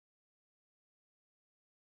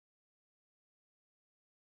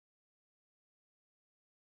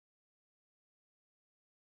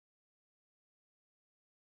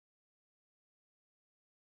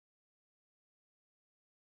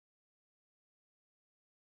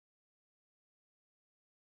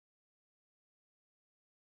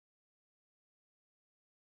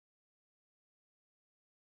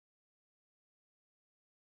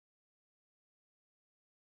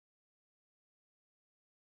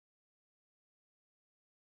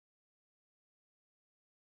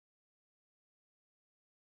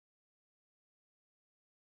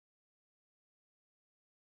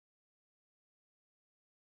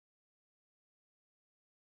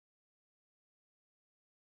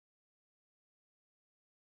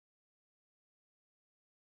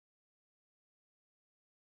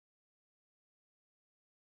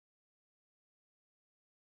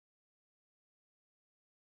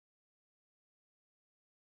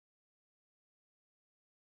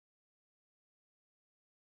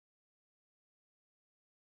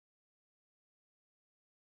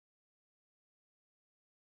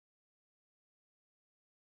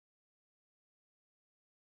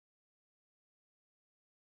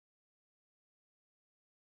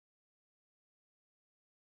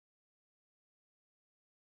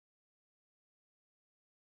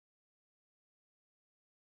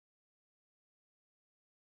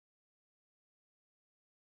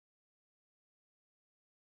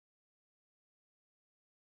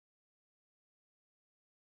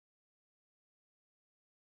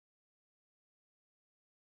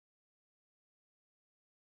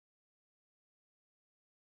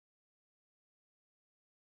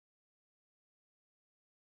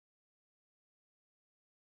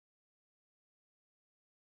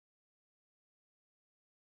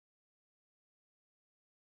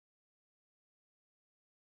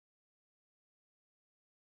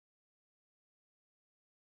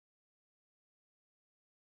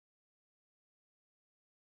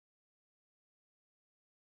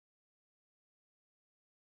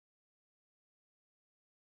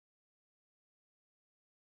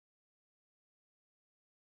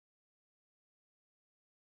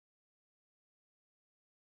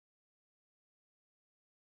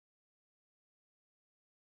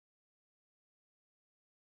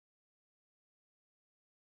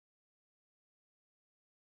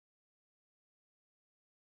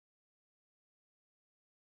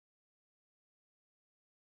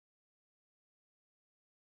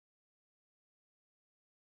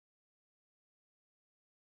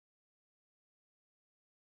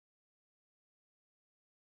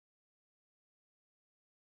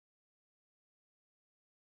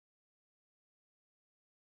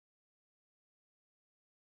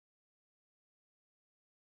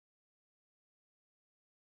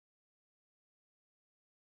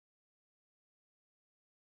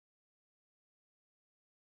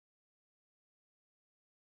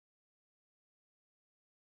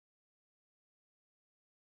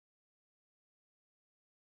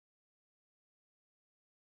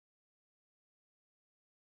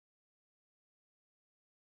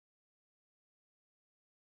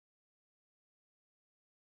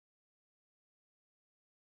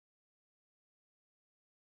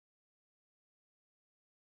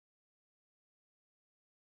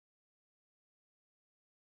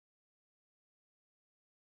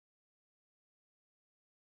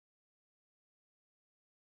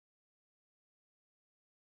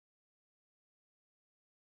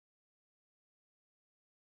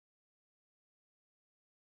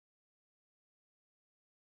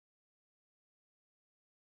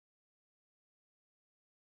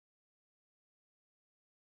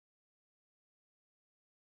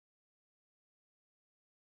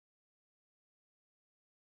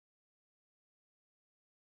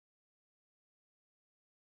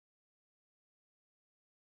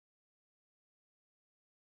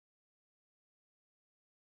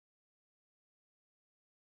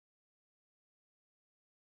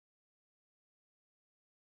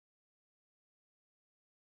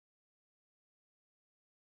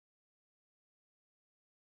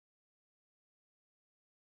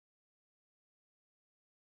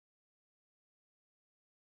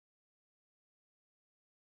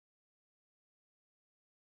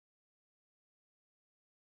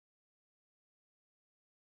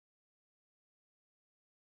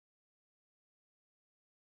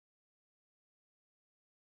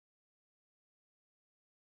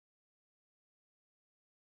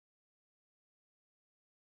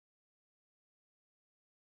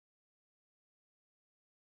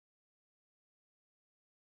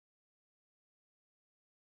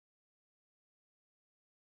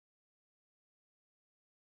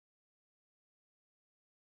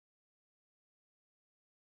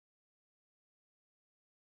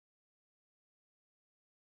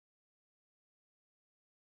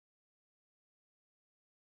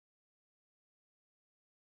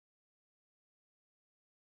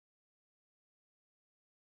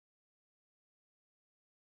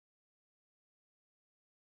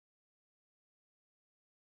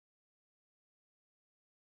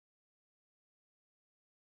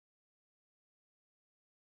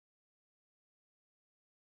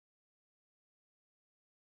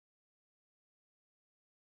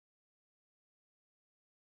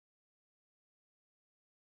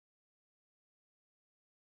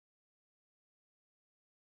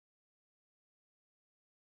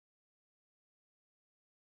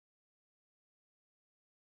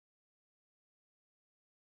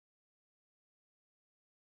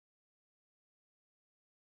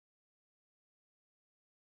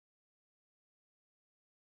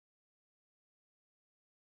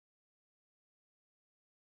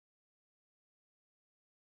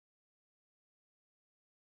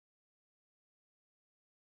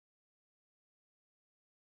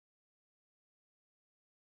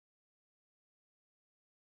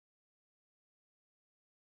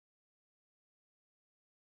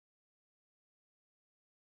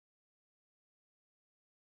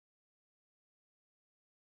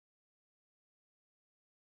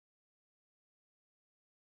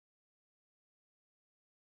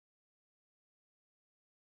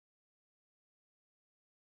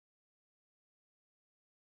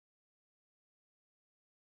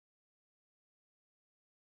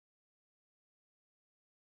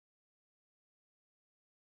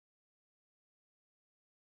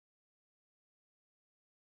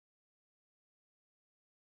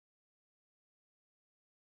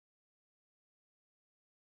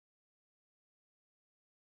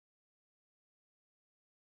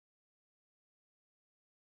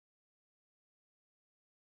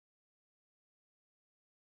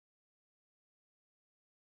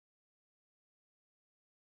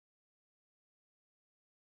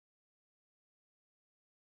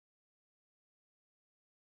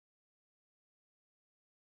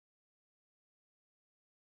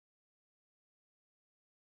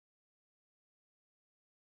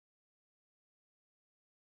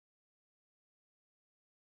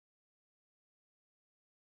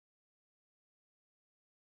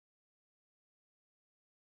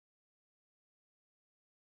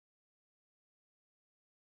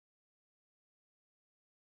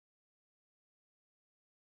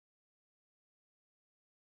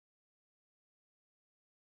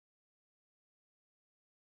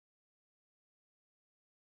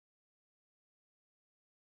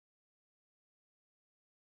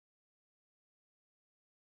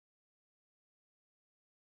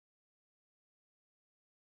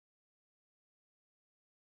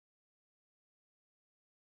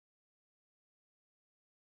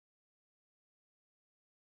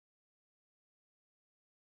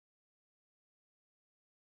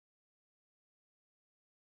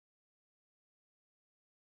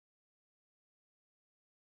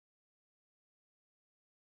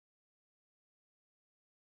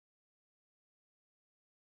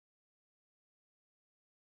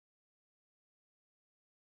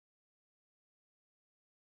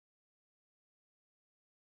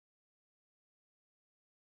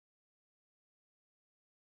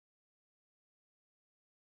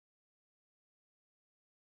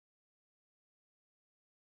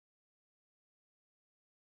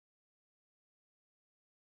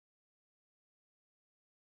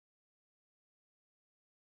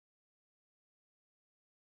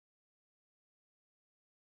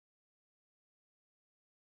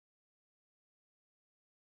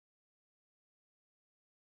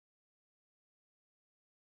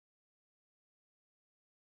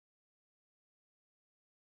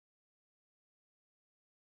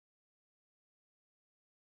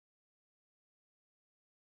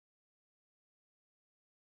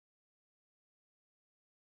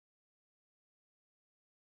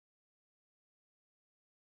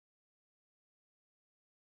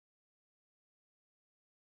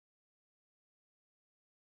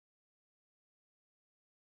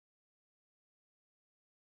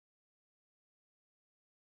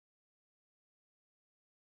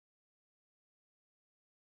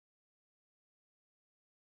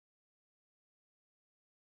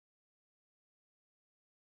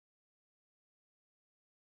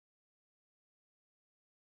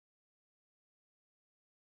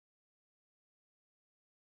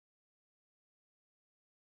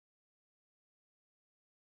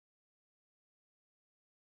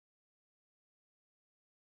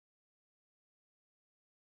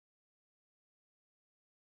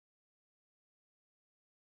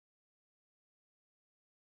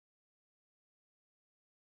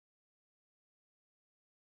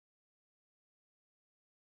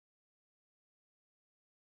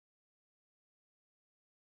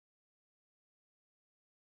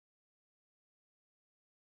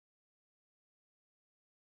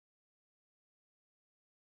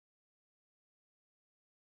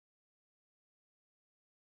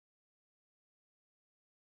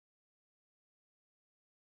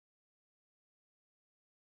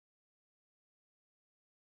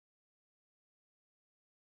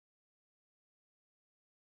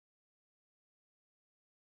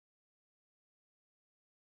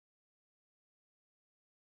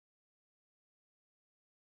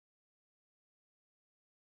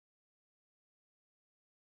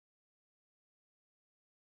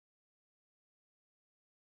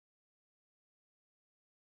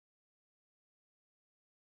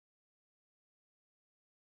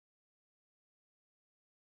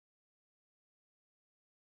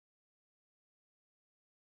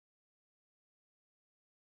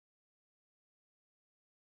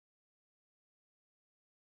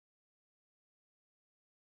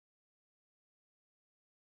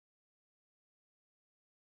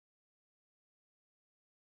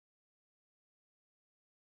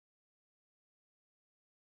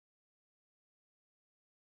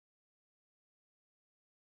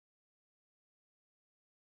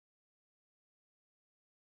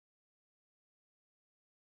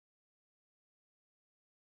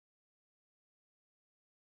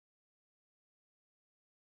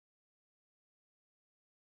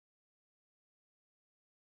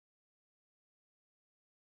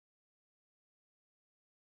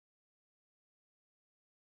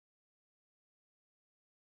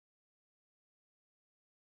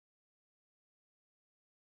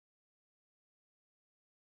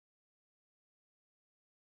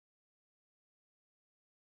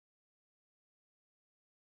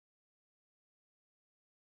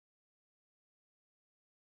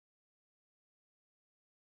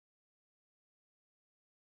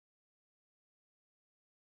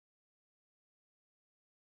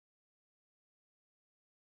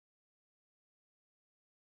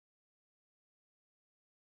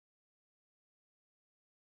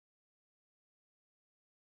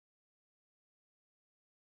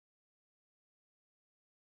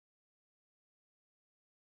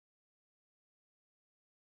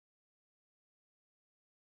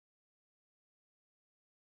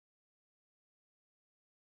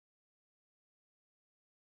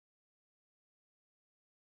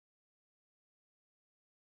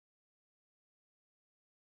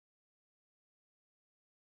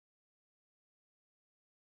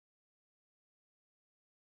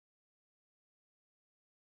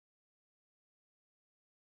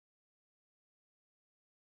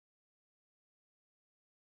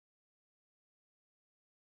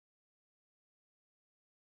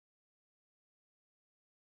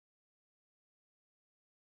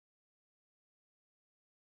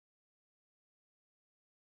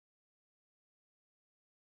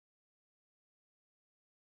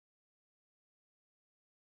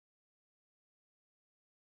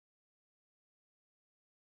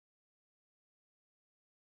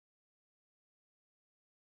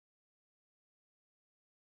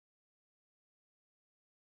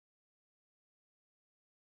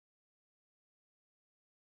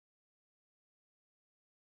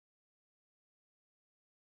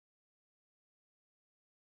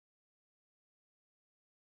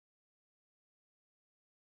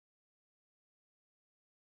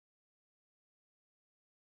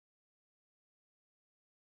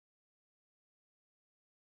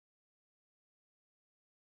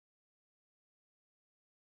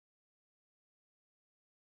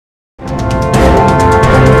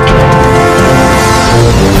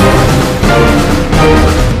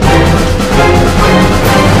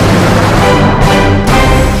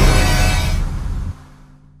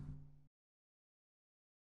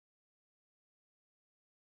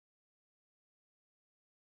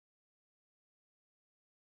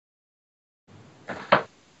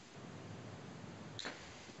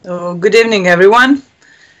Good evening, everyone.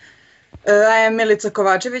 I am Milica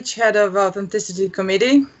Kovačević, head of Authenticity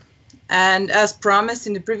Committee. And as promised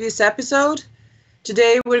in the previous episode,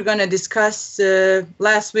 today we're going to discuss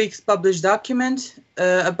last week's published document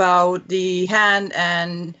about the hand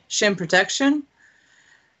and shin protection.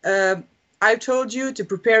 I've told you to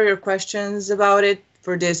prepare your questions about it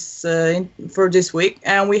for this week,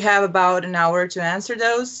 and we have about an hour to answer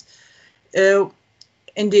those.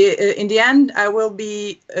 In the end, I will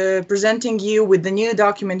be presenting you with the new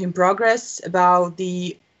document in progress about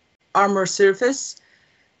the armor surface.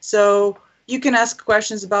 So you can ask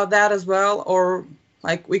questions about that as well, or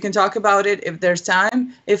we can talk about it if there's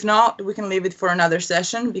time. If not, we can leave it for another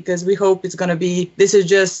session because we hope it's going to be, this is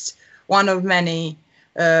just one of many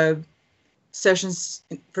sessions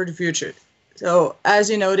for the future. So as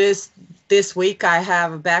you noticed, this week I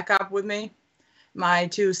have a backup with me, my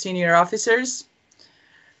two senior officers.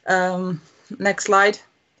 Next slide,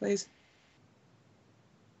 please.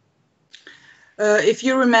 If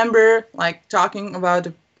you remember, talking about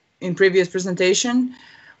in previous presentation,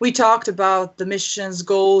 we talked about the missions,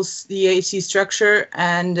 goals, the AC structure,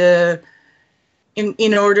 and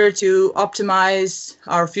in order to optimize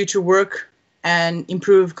our future work and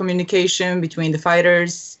improve communication between the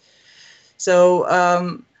fighters.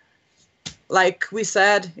 So, like we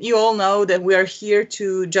said, you all know that we are here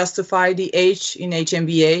to justify the H in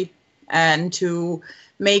HMBA and to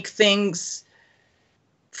make things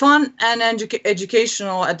fun and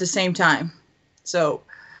educational at the same time. So,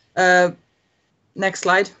 next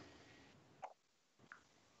slide.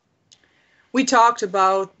 We talked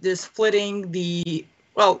about this splitting the,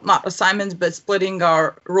 well, not assignments, but splitting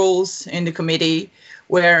our roles in the committee,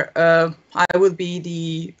 where I will be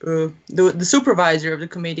the supervisor of the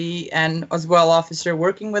committee and as well officer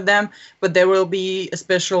working with them. But there will be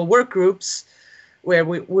special work groups where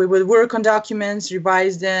we will work on documents,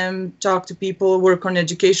 revise them, talk to people, work on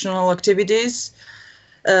educational activities.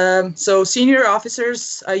 So senior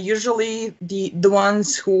officers are usually the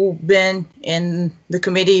ones who've been in the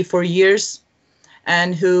committee for years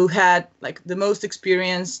and who had the most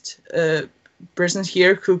experienced persons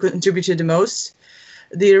here who contributed the most.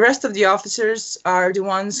 The rest of the officers are the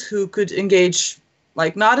ones who could engage,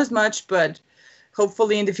 not as much, but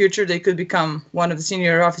hopefully in the future they could become one of the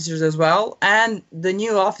senior officers as well. And the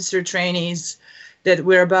new officer trainees that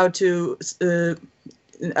we're about to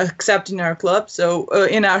accept in our club, so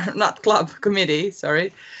in our, not club, committee,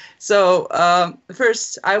 sorry. So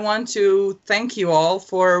first, I want to thank you all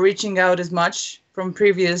for reaching out as much from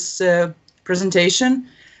previous presentation.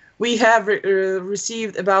 We have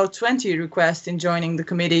received about 20 requests in joining the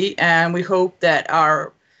committee, and we hope that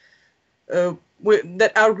our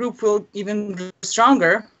group will even grow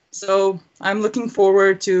stronger. So I'm looking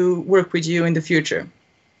forward to work with you in the future.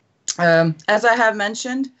 As I have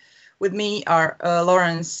mentioned, with me are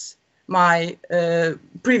Lawrence, my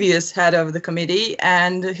previous head of the committee,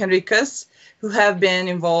 and Henricus, who have been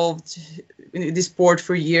involved in this sport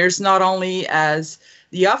for years, not only as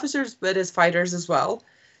the officers, but as fighters as well.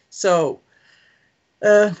 So,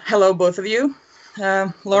 hello, both of you.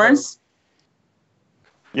 Lawrence?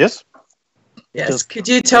 Yes? Yes, could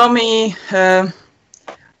you tell me,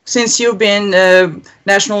 since you've been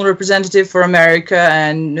national representative for America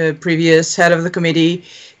and previous head of the committee,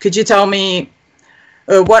 could you tell me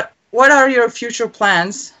what are your future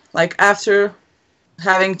plans, after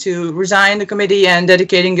having to resign the committee and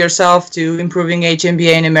dedicating yourself to improving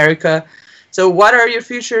HMBA in America? So what are your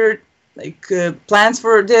future plans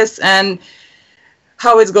for this, and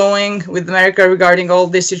how it's going with America regarding all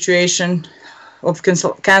this situation of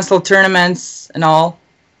canceled tournaments and all?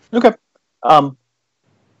 Okay.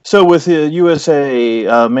 So with the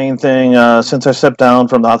USA, main thing, since I stepped down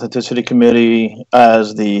from the Authenticity Committee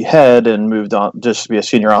as the head and moved on just to be a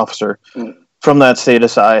senior officer, from that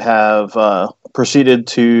status I have proceeded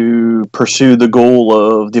to pursue the goal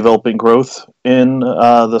of developing growth in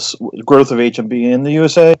the growth of HMB in the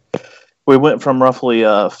USA. We went from roughly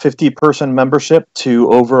a 50-person membership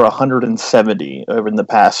to over 170 over in the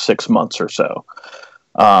past 6 months or so.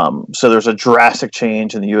 So there's a drastic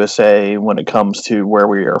change in the USA when it comes to where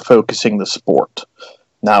we are focusing the sport.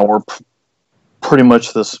 Now we're pretty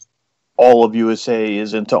much all of USA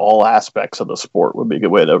is into all aspects of the sport would be a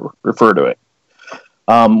good way to refer to it.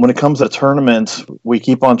 When it comes to tournaments, we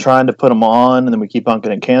keep on trying to put them on, and then we keep on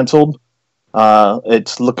getting canceled.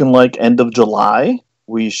 It's looking like end of July.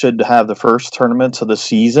 We should have the first tournaments of the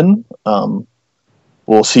season.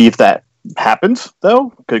 We'll see if that happens,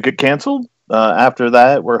 though. Could get canceled. After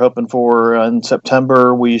that, we're hoping for in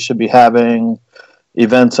September, we should be having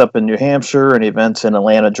events up in New Hampshire and events in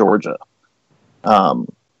Atlanta, Georgia.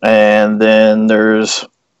 And then there's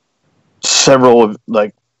several,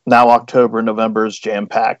 like now October, November is jam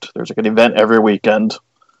packed. There's like an event every weekend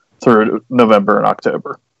through November and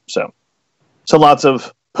October. So lots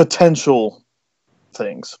of potential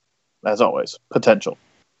things, as always, potential.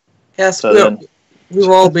 Yes, so we've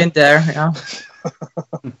all been there. Yeah.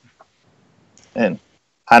 And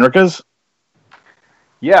Heinrich's?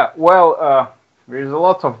 Yeah, well, there's a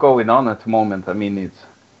lot of going on at the moment. I mean, it's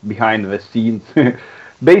behind the scenes.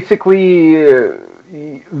 Basically,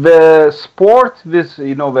 the sport,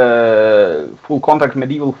 the full contact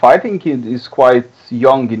medieval fighting is quite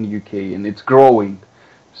young in UK and it's growing.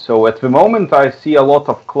 So at the moment, I see a lot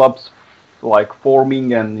of clubs like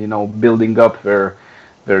forming and building up their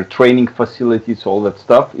training facilities, all that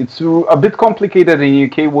stuff. It's a bit complicated in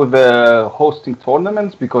UK with hosting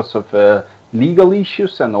tournaments because of legal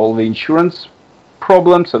issues and all the insurance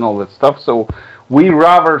problems and all that stuff. So we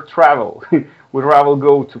rather travel. We'd rather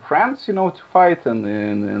go to France, to fight,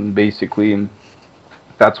 and basically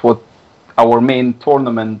that's what our main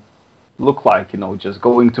tournament look like, just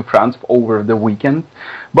going to France over the weekend.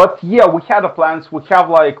 But yeah, we had plans. We have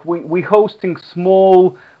we hosting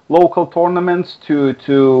small local tournaments to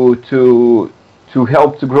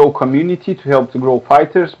help to grow community, to help to grow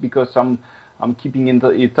fighters, because I'm keeping in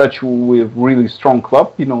touch with really strong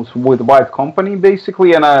club, with White Company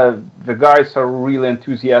basically, and the guys are really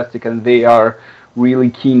enthusiastic and they are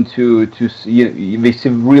really keen to see. They see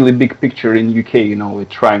really big picture in UK,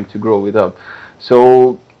 trying to grow it up.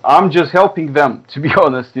 So I'm just helping them, to be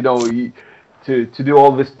honest, to do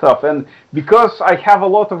all this stuff, and because I have a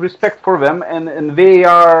lot of respect for them, and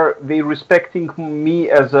they respecting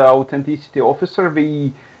me as an authenticity officer.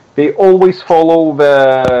 They always follow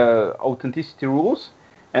the authenticity rules,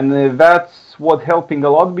 and that's what helping a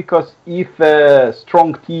lot, because if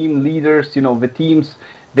strong team leaders, the teams,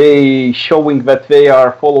 they showing that they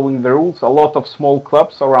are following the rules, a lot of small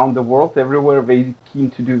clubs around the world, everywhere, they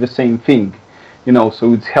keen to do the same thing,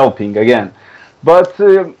 so it's helping again. But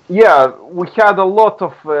yeah, we had a lot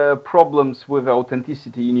of problems with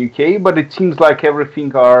authenticity in UK, but it seems like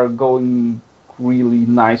everything are going really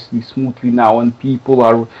nicely, smoothly now, and people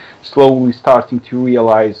are slowly starting to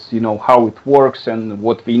realize, how it works and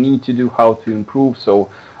what we need to do, how to improve. So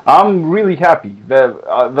I'm really happy.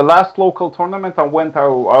 The last local tournament I went, I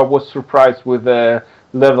was surprised with the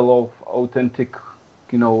level of authentic,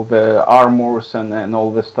 the armors and all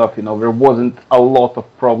this stuff. There wasn't a lot of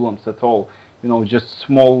problems at all. Just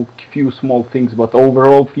few small things, but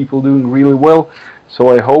overall people doing really well. So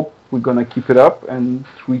I hope we're gonna keep it up and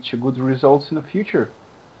reach a good results in the future.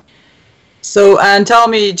 So, and tell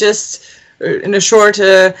me just in a short,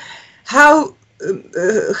 how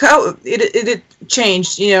it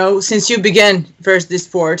changed, since you began first this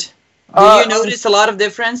sport. Do you notice a lot of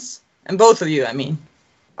difference? And both of you, I mean.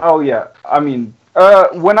 Oh yeah, I mean,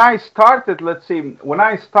 when I started,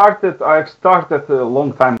 I started a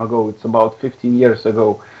long time ago. It's about 15 years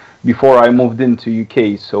ago, before I moved into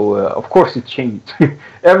UK. So of course it changed.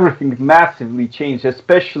 Everything massively changed,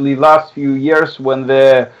 especially last few years when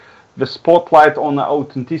the spotlight on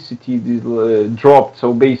authenticity dropped.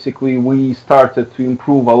 So basically we started to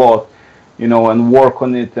improve a lot, and work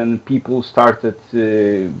on it, and people started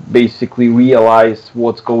to basically realize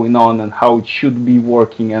what's going on and how it should be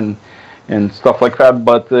working and stuff like that.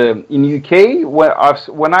 But in UK,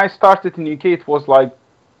 when I started in UK, it was like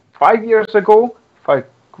 5 years ago, if I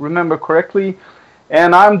remember correctly,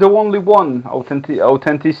 and I'm the only one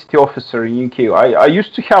authenticity officer in UK. I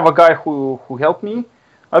used to have a guy who helped me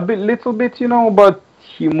little bit, but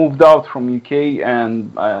he moved out from UK,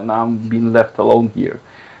 and I'm being left alone here.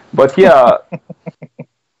 But yeah,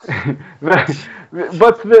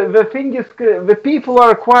 but the thing is, the people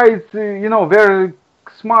are quite, very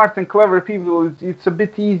smart and clever people. It's a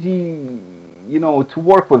bit easy, to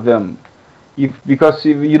work with them. Because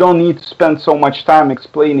you don't need to spend so much time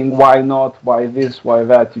explaining why not, why this, why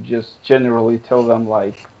that. You just generally tell them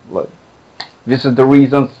like this is the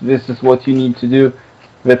reasons, this is what you need to do.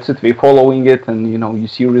 That's it. They're following it, and you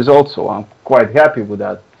see results. So I'm quite happy with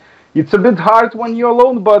that. It's a bit hard when you're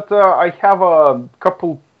alone, but I have a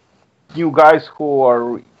couple new guys who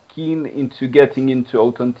are keen into getting into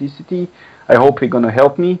authenticity. I hope they're gonna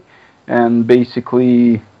help me, and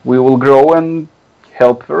basically we will grow and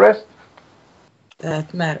help the rest.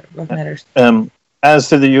 What matters. As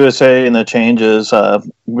to the USA and the changes,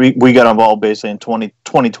 we got involved basically in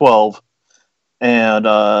 2012, and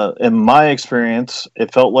in my experience,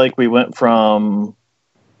 it felt like we went from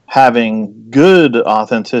having good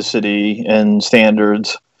authenticity and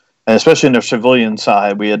standards, and especially in the civilian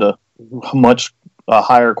side, we had a much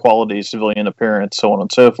higher quality civilian appearance, so on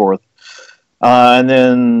and so forth. And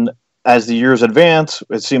then as the years advance,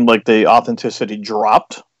 it seemed like the authenticity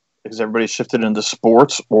dropped because everybody shifted into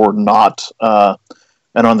sports or not.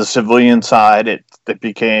 And on the civilian side, it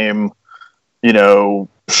became,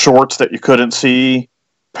 shorts that you couldn't see,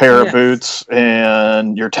 pair of boots,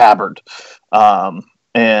 and your tabard.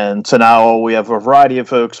 And so now we have a variety of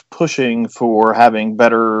folks pushing for having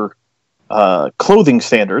better clothing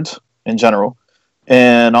standards in general.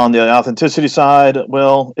 And on the authenticity side,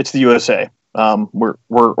 well, it's the USA. We're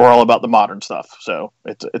all about the modern stuff, so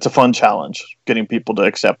it's a fun challenge getting people to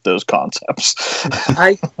accept those concepts.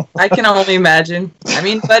 I can only imagine. I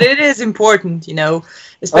mean, but it is important,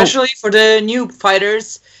 especially for the new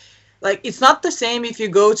fighters. Like, it's not the same if you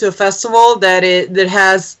go to a festival that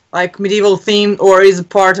has like medieval theme or is a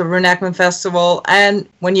part of a reenactment festival, and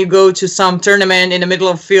when you go to some tournament in the middle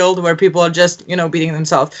of a field where people are just beating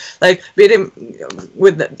themselves, like beating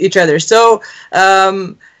with each other. So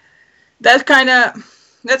that's kind of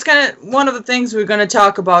one of the things we're going to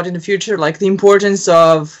talk about in the future, like the importance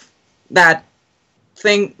of that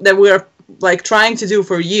thing that we're like trying to do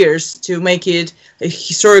for years to make it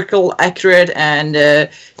historical accurate and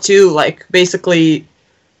to like basically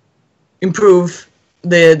improve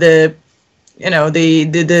the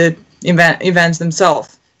events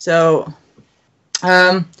themselves. So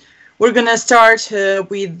we're gonna start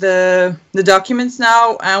with the documents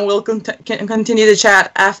now, and we'll continue the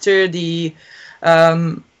chat after the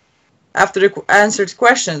answered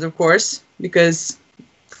questions, of course, because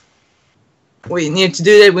we need to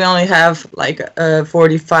do that. We only have like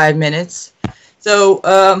 45 minutes. So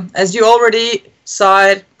as you already saw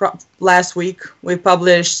it last week, we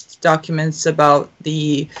published documents about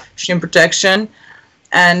the stream protection,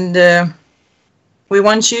 and we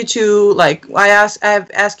want you to, like, I've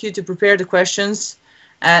asked you to prepare the questions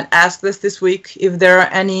and ask this week if there are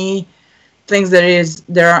any things that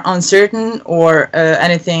are uncertain or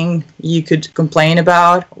anything you could complain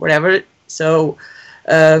about, or whatever. So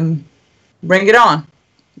bring it on.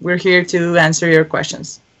 We're here to answer your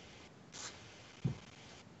questions.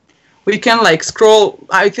 We can like scroll.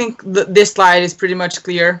 I think this slide is pretty much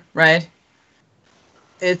clear, right?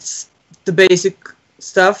 It's the basic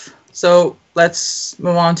stuff. So let's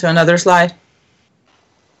move on to another slide.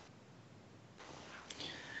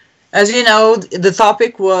 As you know, the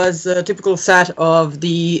topic was a typical set of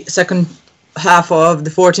the second half of the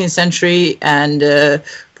 14th century and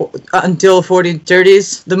until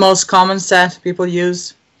 1430s, the most common set people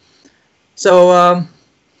use. So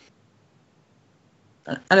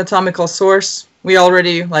anatomical source, we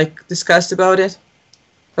already like discussed about it.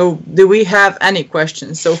 So do we have any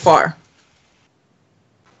questions so far?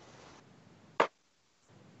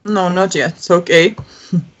 No, not yet. It's okay.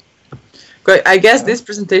 Great. I guess this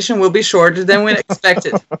presentation will be shorter than we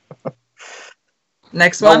expected.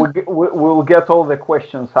 Next one. We'll get all the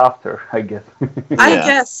questions after, I guess. I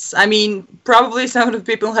guess. I mean, probably some of the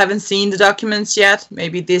people haven't seen the documents yet.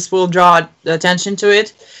 Maybe this will draw attention to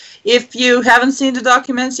it. If you haven't seen the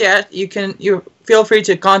documents yet, you feel free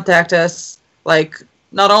to contact us. Like,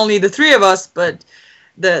 not only the three of us, but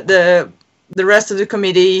the rest of the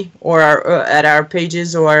committee, or at our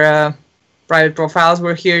pages or private profiles.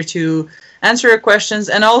 We're here to answer your questions,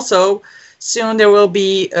 and also soon there will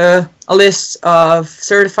be a list of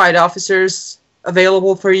certified officers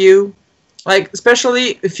available for you, like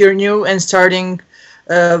especially if you're new and starting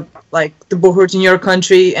like the bohort in your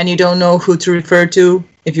country and you don't know who to refer to.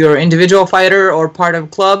 If you're an individual fighter or part of a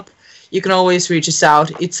club, you can always reach us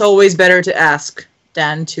out. It's always better to ask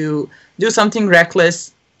than to do something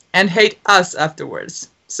reckless and hate us afterwards.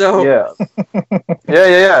 So yeah.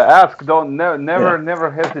 Ask. Don't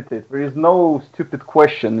never hesitate. There is no stupid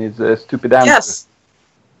question. It's a stupid answer.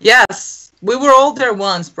 Yes. We were all there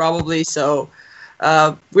once, probably. So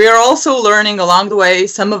we are also learning along the way.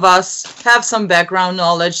 Some of us have some background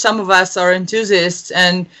knowledge. Some of us are enthusiasts,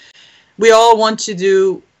 and we all want to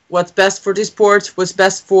do what's best for the sport, what's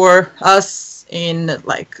best for us in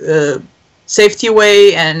like a safety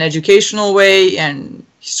way and educational way and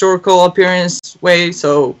historical appearance way.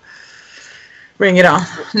 So bring it on.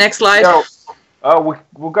 Next slide. We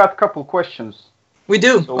got a couple questions. We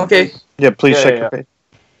do. So okay. Please check your page.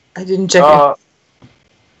 I didn't check it.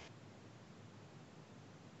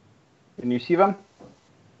 Can you see them?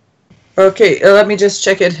 Okay, let me just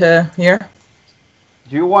check it here.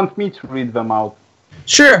 Do you want me to read them out?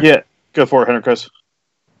 Sure. Yeah, go for it, Henry Chris.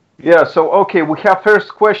 Yeah, so, okay, we have first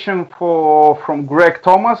question from Greg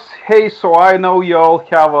Thomas. Hey, so I know you all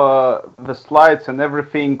have the slides and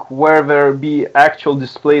everything. Where there be actual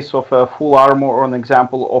displays of a full armor or an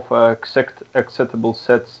example of acceptable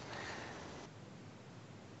sets?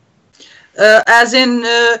 As in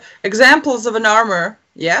examples of an armor,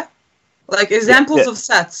 yeah? like examples of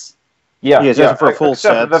sets. Yeah, for a full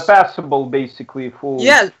set. The passable, basically, full.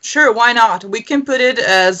 Yeah, sure, why not? We can put it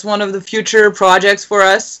as one of the future projects for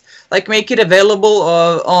us, like make it available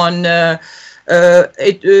on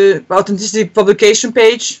authenticity publication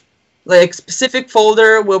page, like specific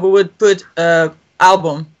folder where we would put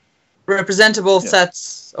album, representable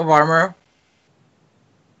sets of armor.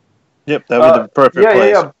 Yep, that would be the perfect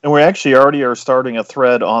place. And we actually already are starting a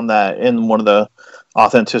thread on that in one of the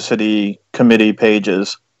authenticity committee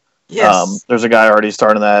pages. Yes. There's a guy already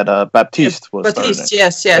starting that. Baptiste was Baptiste,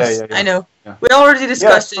 starting. yes. I know. Yeah. We already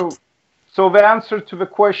discussed it. So the answer to the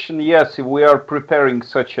question, yes, if we are preparing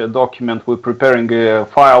such a document, we're preparing a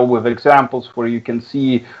file with examples where you can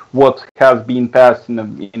see what has been passed in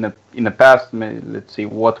the past, let's say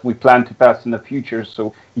what we plan to pass in the future,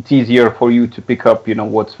 so it's easier for you to pick up,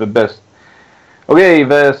 what's the best. Okay,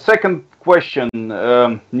 the second question,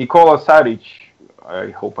 Nikola Saric,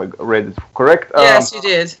 I hope I read it correct. Yes, you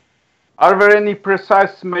did. Are there any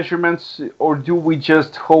precise measurements, or do we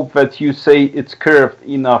just hope that you say it's curved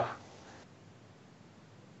enough?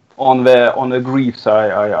 On the greaves,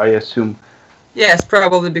 I assume. Yes,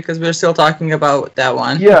 probably because we're still talking about that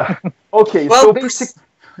one. Yeah. Okay. Well, so basically,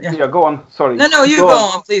 go on. Sorry. No, you go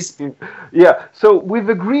on, please. Yeah. So with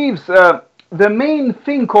the greaves, the main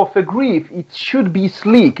thing of a greave, it should be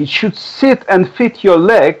sleek. It should sit and fit your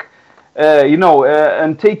leg,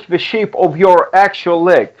 and take the shape of your actual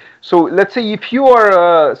leg. So let's say if you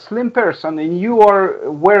are a slim person and you are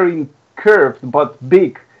wearing curved but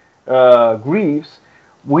big greaves,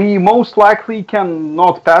 we most likely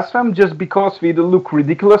cannot pass them just because they look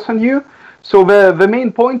ridiculous on you. So the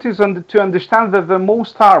main point is to understand that the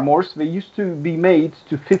most armors, they used to be made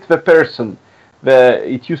to fit the person.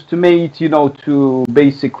 It used to made, to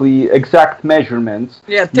basically exact measurements.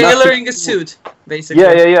 Yeah, tailoring a suit, basically.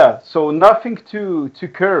 Yeah. So nothing too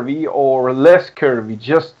curvy or less curvy.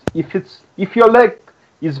 Just if your leg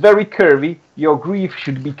is very curvy, your greave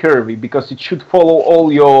should be curvy because it should follow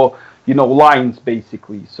all your lines,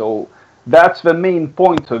 basically. So that's the main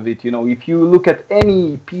point of it. If you look at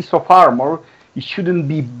any piece of armor, it shouldn't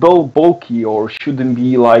be bulky or shouldn't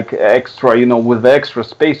be like extra, with extra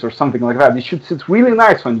space or something like that. It should sit really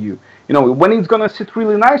nice on you. When it's gonna sit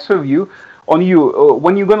really nice on you,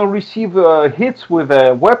 when you're gonna receive hits with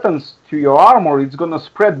weapons to your armor, it's gonna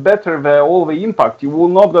spread better all the impact. You will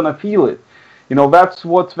not gonna feel it. That's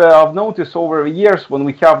what I've noticed over the years when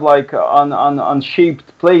we have like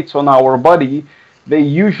unshaped plates on our body. They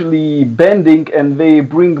usually bending and they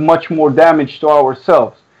bring much more damage to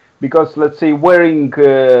ourselves. Because let's say wearing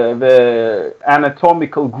the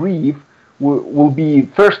anatomical greave will be,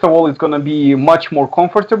 first of all, it's going to be much more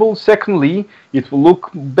comfortable. Secondly, it will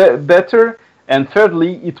look better. And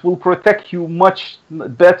thirdly, it will protect you much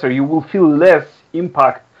better. You will feel less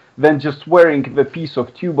impact than just wearing the piece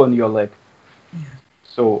of tube on your leg.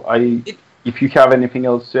 So if you have anything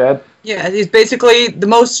else to add. Yeah, it's basically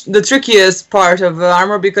the trickiest part of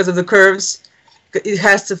armor because of the curves. It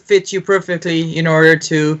has to fit you perfectly in order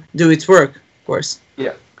to do its work, of course.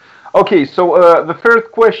 Yeah. Okay, so the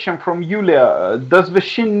third question from Yulia. Does the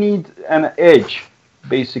shin need an edge,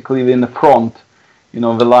 basically in the front, the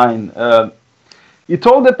line? It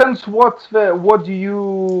all depends what do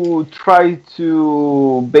you try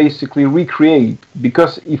to basically recreate.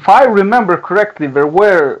 Because if I remember correctly, there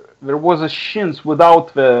was a shins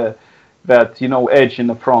without that edge in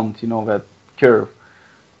the front, that curve.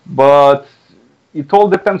 But it all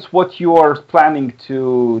depends what you are planning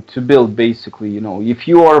to build, basically. If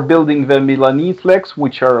you are building the Milanese legs,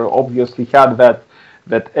 which are obviously had that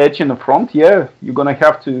edge in the front, you're gonna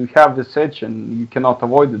have to have this edge, and you cannot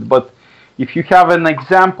avoid it. But if you have an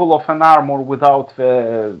example of an armor without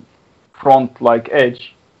the front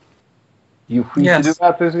edge, you free to do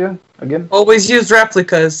that again. Always use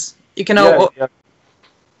replicas. You can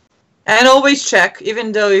and always check,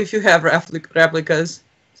 even though if you have replicas.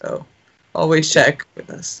 So. Always check with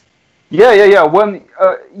us. Yeah.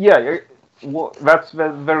 Well, that's a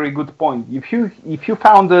very good point. If you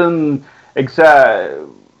found an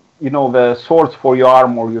the source for your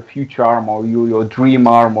armor, your future armor, your dream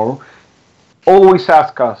armor, always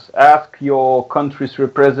ask us. Ask your country's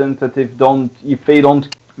representative. If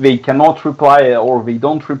they cannot reply or they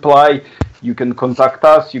don't reply, you can contact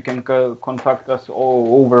us. You can contact us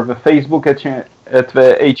over the Facebook at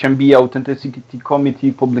the HMB Authenticity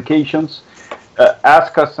Committee publications.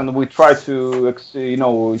 Ask us, and we try to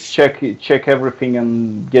check everything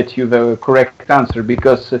and get you the correct answer,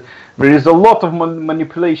 because there is a lot of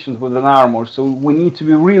manipulations with an armor, so we need to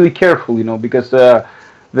be really careful, because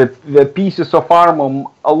the pieces of armor,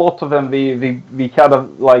 a lot of them we had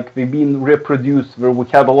they've been reproduced where we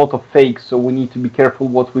had a lot of fakes, so we need to be careful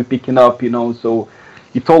what we're picking up, so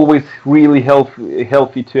it's always really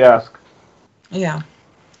healthy to ask. Yeah.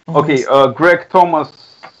 Always. Okay, Greg Thomas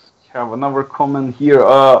have another comment here.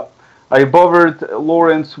 I bothered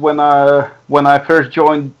Lawrence when I first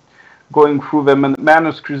joined going through the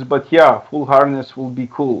manuscripts, but yeah, full harness will be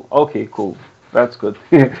cool. Okay, cool. That's good.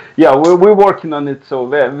 Yeah, we're working on it, so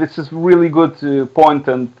this is really good point,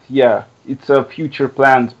 and yeah, it's a future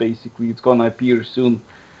plans, basically. It's gonna appear soon,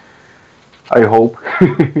 I hope.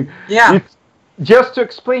 Yeah. It's just to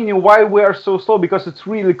explain you why we are so slow, because it's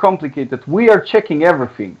really complicated. We are checking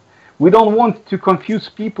everything. We don't want to confuse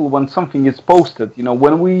people when something is posted.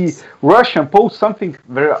 When we rush and post something,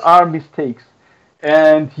 there are mistakes.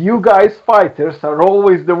 And you guys, fighters, are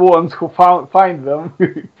always the ones who find them.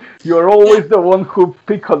 You're always the one who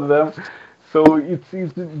pick on them. So it's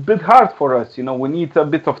a bit hard for us. We need a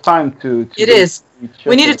bit of time to it is.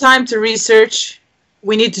 We need a time to research.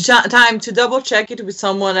 We need time to double check it with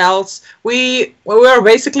someone else. We are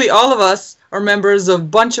basically, all of us are members of a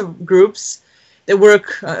bunch of groups that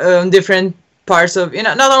work on different parts of,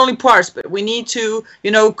 not only parts, but we need to,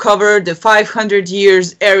 cover the 500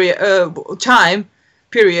 years area time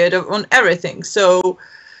period on everything. So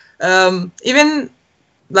even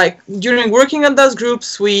like during working on those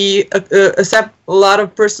groups, we accept a lot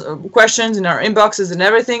of questions in our inboxes and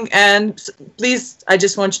everything. And please, I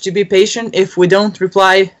just want you to be patient if we don't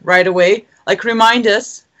reply right away. Like, remind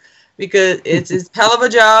us, because it's a hell of a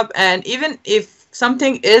job. And even if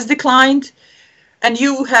something is declined, and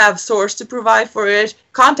you have source to provide for it,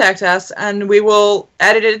 contact us and we will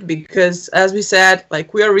edit it, because as we said,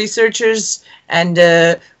 like, we are researchers and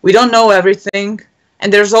we don't know everything.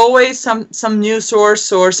 And there's always some new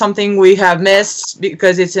source or something we have missed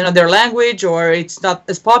because it's in another language or it's not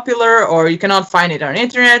as popular or you cannot find it on the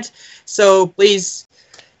internet. So please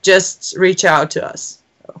just reach out to us.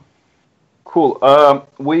 Cool.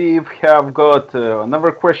 We have got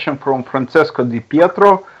another question from Francesco Di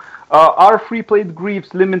Pietro. Are free-plate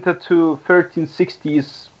greaves limited to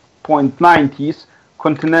 1360s, 90s,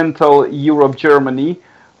 continental Europe, Germany,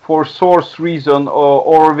 for source reason,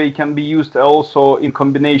 or they can be used also in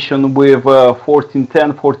combination with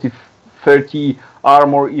 1410, 1430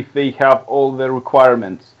 armor if they have all the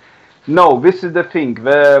requirements? No, this is the thing.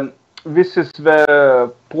 This is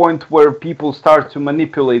the point where people start to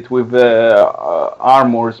manipulate with the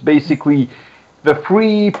armors. Basically, the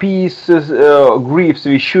free pieces greaves,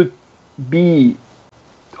 we should be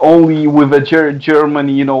only with a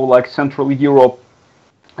Germany, like Central Europe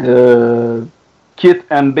kit,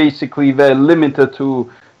 and basically they're limited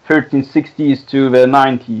to 1360s to the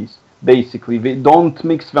 90s. Basically, they don't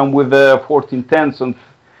mix them with the 1410s and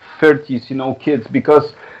 30s, kits,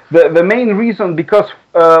 because the main reason, because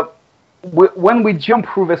when we jump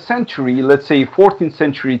through the century, let's say 14th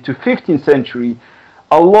century to 15th century,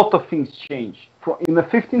 a lot of things change. In the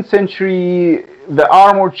 15th century, the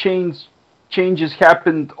armor changes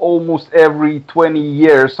happened almost every 20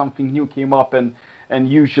 years. Something new came up, and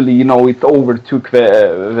usually, it overtook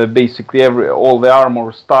the basically all the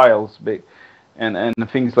armor styles and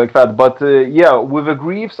things like that. But yeah, with the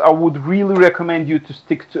greaves, I would really recommend you to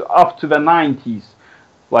stick to up to the 90s,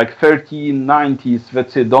 like 1390s.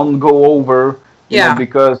 That's it. Don't go over,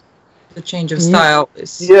 because the change of style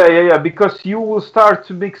is... Yeah, because you will start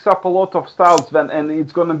to mix up a lot of styles then, and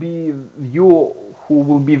it's gonna be you who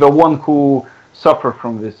will be the one who suffer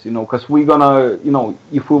from this, because we're gonna,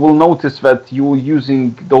 if we will notice that you're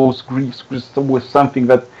using those greaves with something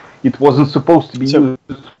that it wasn't supposed to be used,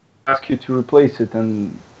 ask you to replace it.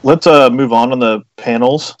 And let's move on the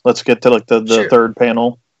panels. Let's get to like the Sure. third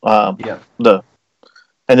panel. And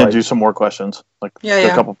then do some more questions, like a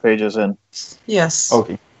couple pages in. Yes.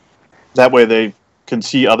 Okay. That way they can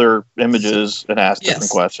see other images and ask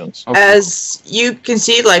different questions. Okay. As you can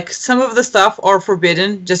see, like, some of the stuff are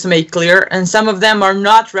forbidden, just to make clear, and some of them are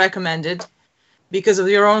not recommended because of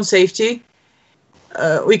your own safety.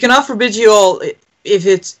 We cannot forbid you all if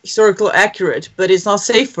it's historically accurate, but it's not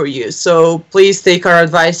safe for you. So please take our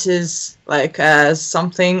advices like as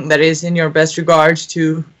something that is in your best regard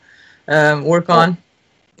to work on.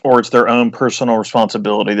 Or it's their own personal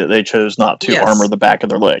responsibility that they chose not to armor the back of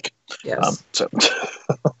their leg. Yes.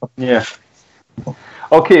 Yeah.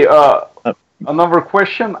 Okay. Another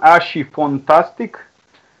question, Ashi Fantastic.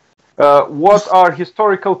 What are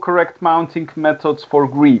historical correct mounting methods for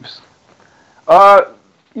greaves?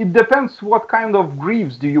 It depends what kind of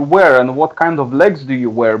greaves do you wear and what kind of legs do you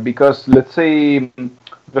wear, because let's say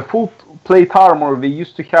the full plate armor, they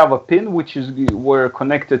used to have a pin which were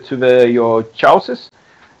connected to your chausses.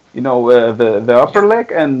 the upper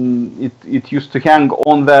leg, and it used to hang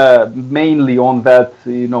on mainly on that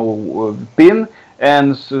pin,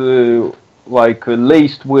 and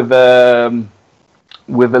laced with a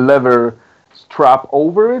leather strap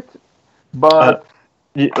over it. But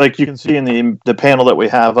like you can see in the panel that we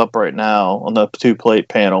have up right now on the 2-plate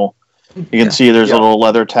panel, you can see there's a little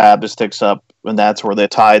leather tab that sticks up, and that's where they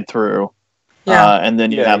tied through. And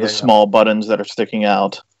then you have the small buttons that are sticking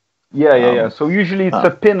out. So usually it's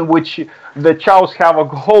a pin which the chows have a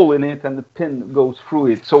hole in it, and the pin goes through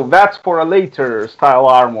it. So that's for a later style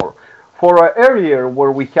armor. For an earlier,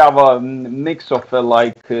 where we have a mix of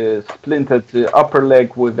splinted upper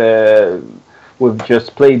leg with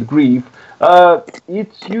just plate greave,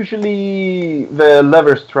 it's usually the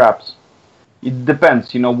leather straps. It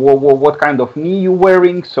depends, what kind of knee you're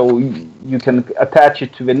wearing. So you can attach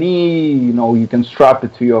it to the knee. You can strap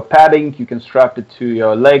it to your padding. You can strap it to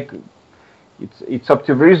your leg. It's up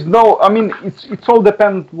to. There is no. I mean, it's all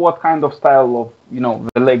depends what kind of style of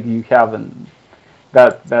the leg you have, and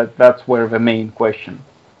that's where the main question.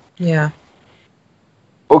 Yeah.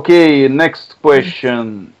 Okay, next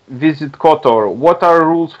question. Visit Kotor. What are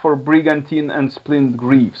rules for brigantine and splint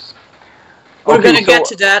greaves? We're gonna get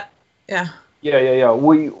to that. Yeah. Yeah.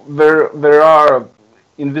 There are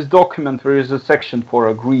in this document there is a section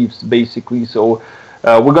for greaves basically. So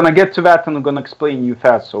we're gonna get to that and I'm gonna explain you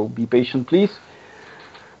fast. So be patient, please.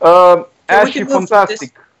 Actually,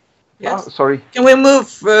 fantastic. Yes. Sorry. Can we move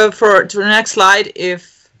to the next slide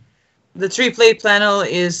if the 3-plate panel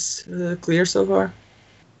is clear so far?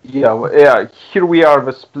 Yeah. Here we are,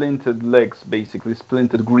 the splinted legs, basically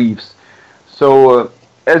splinted greaves. So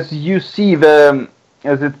as you see,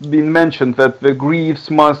 as it's been mentioned, that the greaves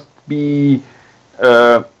must be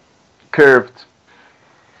curved.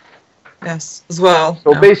 Yes, as well.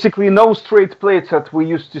 So basically, no straight plates that we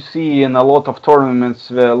used to see in a lot of tournaments.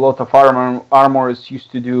 A lot of armorers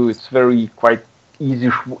used to do. It's quite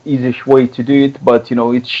easy way to do it. But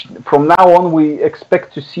it's from now on we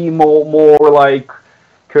expect to see more like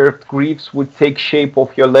curved greaves would take shape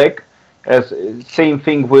of your leg. As same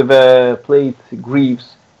thing with plate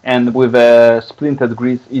greaves. And with splintered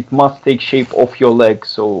greaves, it must take shape of your leg.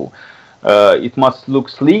 So it must look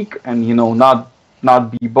sleek and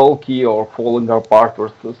not be bulky or falling apart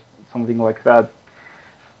or something like that.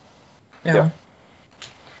 Yeah.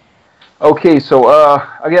 Okay, so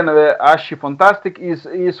again, Ashi Fantastic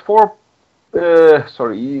is 4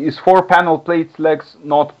 panel plates legs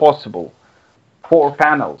not possible. 4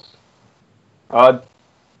 panels.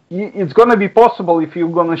 It's gonna be possible if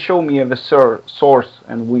you're gonna show me the source,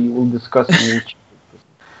 and we will discuss which.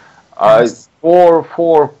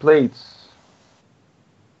 Four plates.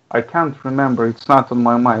 I can't remember. It's not on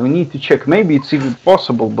my mind. We need to check. Maybe it's even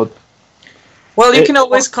possible, but. Well, you can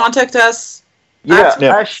always contact us.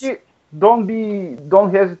 Actually,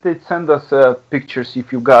 don't hesitate. Send us pictures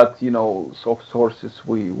if you got soft sources.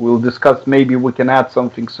 We will discuss. Maybe we can add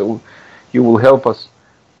something so you will help us.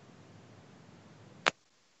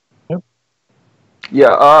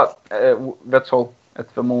 Yeah, that's all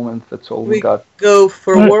at the moment. That's all we got. Go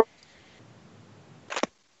forward.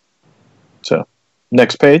 So,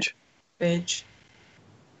 next page.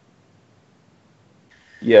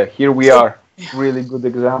 Yeah, here we are. Really good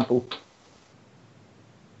example.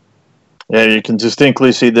 Yeah, you can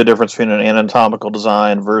distinctly see the difference between an anatomical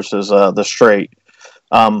design versus the straight.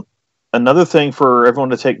 Another thing for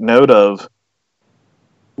everyone to take note of,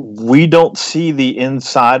 we don't see the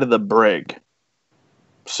inside of the brig.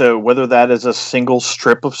 So whether that is a single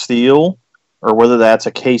strip of steel or whether that's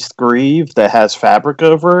a cased greave that has fabric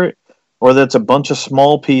over it, or that's a bunch of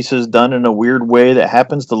small pieces done in a weird way that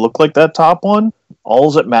happens to look like that top one,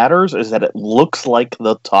 all that matters is that it looks like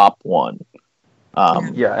the top one.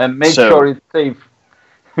 And make sure it's safe.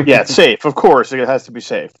 Yeah, it's safe. Of course, it has to be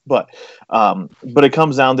safe. But it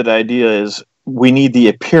comes down to the idea is we need the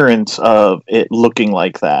appearance of it looking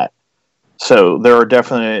like that. So there are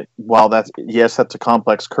definitely, while that's a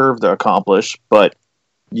complex curve to accomplish, but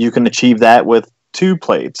you can achieve that with 2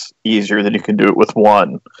 plates easier than you can do it with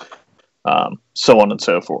 1. So on and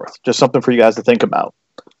so forth. Just something for you guys to think about.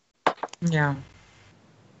 Yeah.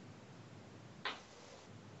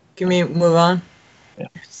 Can we move on? Yeah.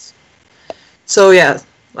 So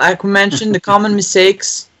like we mentioned, the common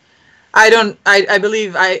mistakes. I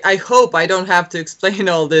hope I don't have to explain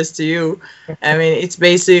all this to you. I mean, it's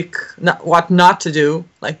basic what not to do,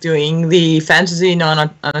 like doing the fantasy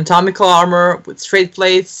non-anatomical armor with straight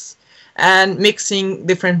plates and mixing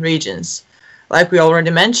different regions. Like we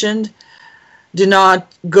already mentioned, do not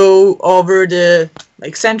go over the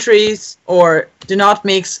centuries or do not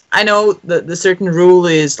mix. I know the certain rule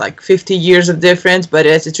is like 50 years of difference, but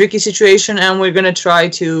it's a tricky situation, and we're going to try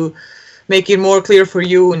to make it more clear for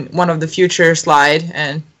you in one of the future slide.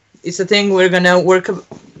 And it's a thing we're going to work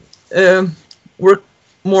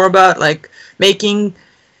more about, like making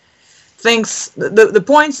things. The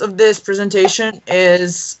points of this presentation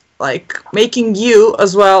is like making you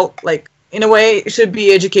as well, like in a way it should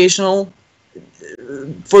be educational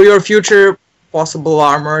for your future possible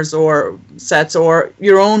armors or sets or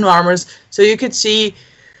your own armors, so you could see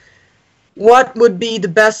what would be the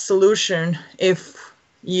best solution if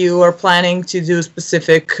you are planning to do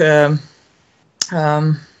specific well,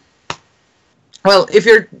 if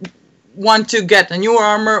you want to get a new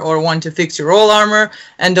armor or want to fix your old armor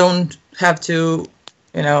and don't have to,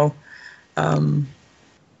 you know, I'm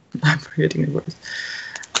forgetting the words.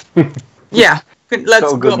 Yeah, let's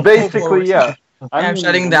so good. go Basically, forward. yeah. I'm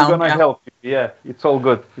shutting down. We're gonna help you. Yeah, it's all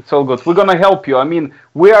good. It's all good. We're gonna help you. I mean,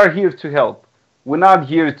 we are here to help. We're not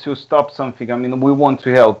here to stop something. I mean, we want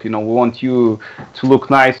to help. You know, we want you to look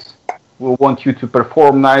nice. We want you to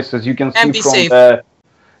perform nice, as you can see And be from safe.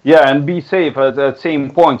 yeah, and be safe at that same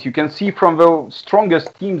point. You can see from the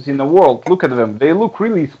strongest teams in the world. Look at them. They look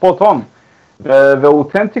really spot on. The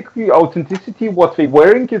authenticity, what they're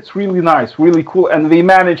wearing, it's really nice, really cool, and they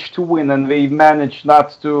manage to win, and they manage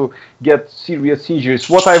not to get serious injuries.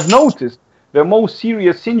 What I've noticed, the most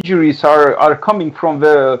serious injuries are coming from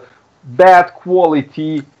the bad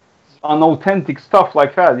quality, unauthentic stuff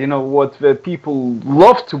like that. You know, what the people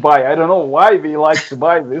love to buy. I don't know why they like to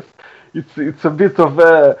buy this. It's a bit of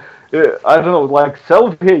I don't know, like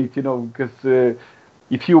self-hate, you know, because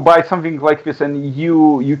if you buy something like this and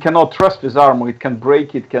you cannot trust this armor, it can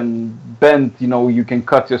break, it can bend, you know, you can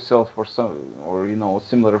cut yourself or you know,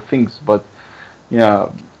 similar things. But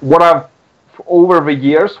yeah, over the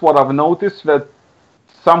years, what I've noticed that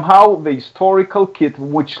somehow the historical kit,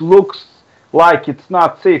 which looks like it's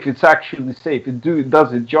not safe, it's actually safe. It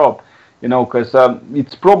does its job, you know, because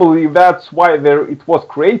it's probably that's why it was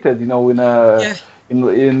created, you know, in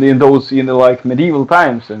those like medieval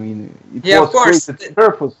times. I mean, it was of course. created for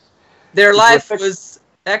purpose. Their life was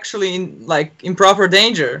actually in proper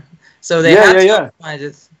danger, so they had to find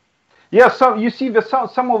it. Yeah, so you see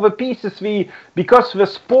some of the pieces because the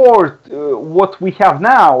sport what we have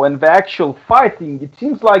now and the actual fighting, it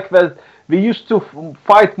seems like that they used to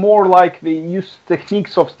fight more like they used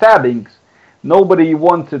techniques of stabbings. Nobody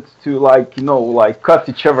wanted to, like, you know, like cut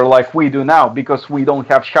each other like we do now because we don't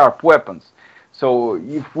have sharp weapons. So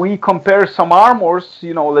if we compare some armors,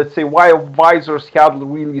 you know, let's say why visors had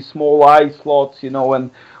really small eye slots, you know,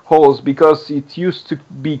 and holes, because it used to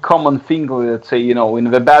be common thing, let's say, you know, in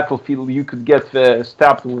the battlefield you could get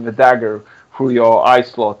stabbed with a dagger through your eye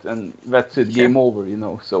slot and that's it, game over, you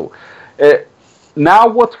know. So now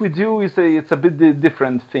what we do is it's a bit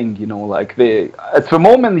different thing, you know, like at the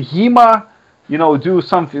moment HEMA, you know, do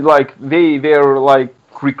something like they're like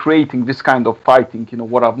recreating this kind of fighting, you know,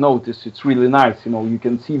 what I've noticed, it's really nice, you know, you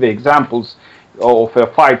can see the examples of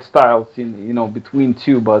fight styles in, you know, between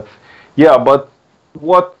two, but yeah, but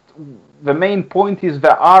what the main point is,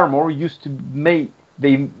 the armor used to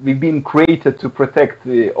they've been created to protect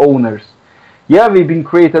the owners. Yeah, they've been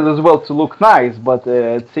created as well to look nice, but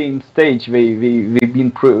at the same stage they've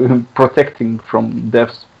been protecting from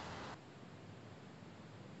deaths.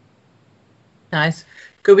 Nice.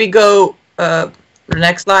 Could we go the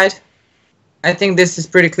next slide? I think this is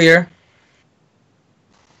pretty clear.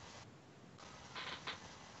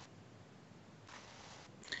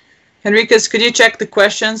 Henrikas, could you check the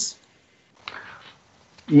questions?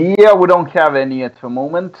 Yeah, we don't have any at the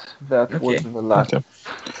moment. That was the last. Okay.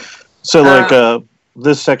 So, like,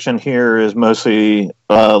 this section here is mostly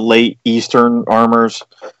late Eastern armors.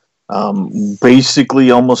 Basically,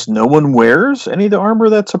 almost no one wears any of the armor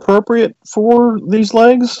that's appropriate for these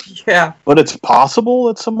legs. Yeah. But it's possible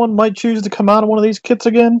that someone might choose to come out of one of these kits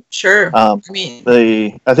again. Sure. I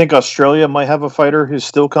think Australia might have a fighter who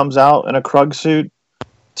still comes out in a Krug suit.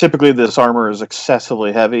 Typically, this armor is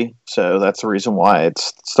excessively heavy, so that's the reason why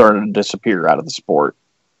it's starting to disappear out of the sport.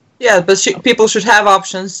 Yeah, but people should have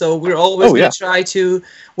options, so we're always going to try to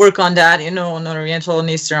work on that, you know, on Oriental and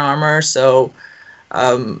Eastern armor. So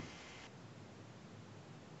I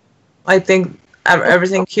think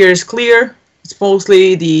everything here is clear. It's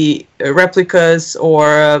mostly the replicas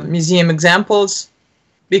or museum examples,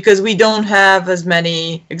 because we don't have as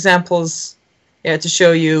many examples to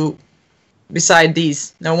show you beside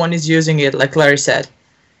these. No one is using it, like Larry said.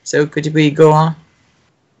 So could we go on?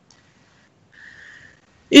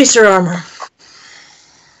 Easter armor.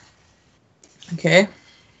 Okay.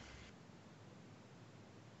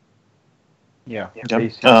 Yeah,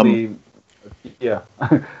 basically Yeah,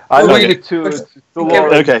 I Okay. leave it to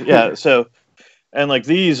Laura. Okay, yeah. So, and like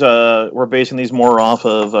these, we're basing these more off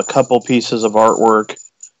of a couple pieces of artwork,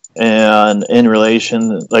 and in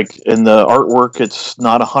relation, like in the artwork, it's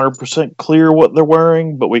not 100% clear what they're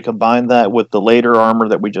wearing, but we combine that with the later armor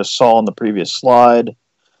that we just saw in the previous slide,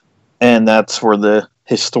 and that's where the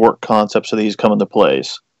historic concepts of these come into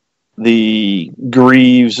place. The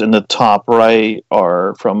greaves in the top right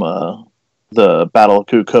are from the Battle of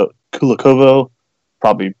Kulikovo.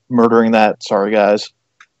 Probably murdering that. Sorry, guys.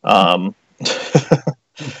 Kulikova.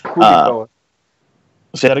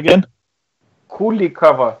 Say that again?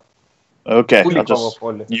 Kulikova. Okay. Kulikova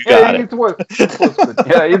Polly. You got it. It was good.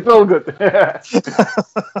 Yeah, it's all good.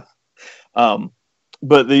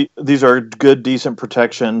 But these are good, decent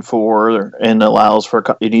protection for, and allows for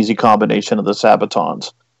an easy combination of the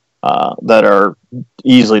sabatons that are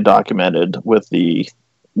easily documented with the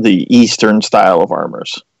Eastern style of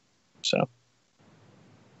armors. So.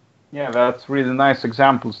 Yeah, that's really nice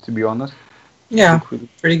examples, to be honest. Yeah,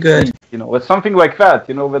 pretty good. You know, it's something like that.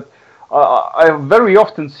 You know, but I very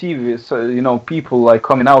often see this. You know, people like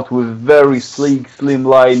coming out with very sleek,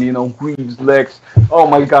 slimline, you know, greaves, legs. Oh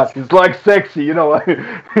my God, it's like sexy. You know,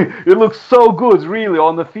 it looks so good, really,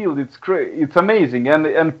 on the field. It's amazing,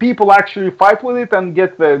 and people actually fight with it and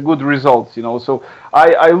get the good results. You know, so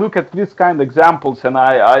I look at this kind of examples and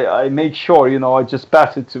I make sure, you know, I just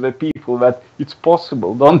pass it to the people that it's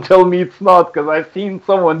possible. Don't tell me it's not, because I've seen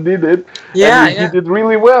someone did it. Yeah, and he did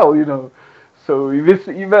really well. You know. So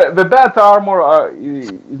the bad armor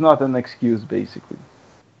is not an excuse, basically.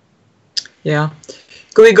 Yeah.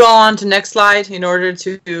 Can we go on to next slide in order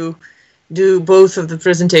to do both of the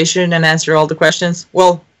presentation and answer all the questions?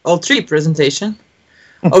 Well, all three presentation.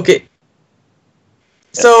 Okay.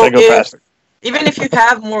 So even if you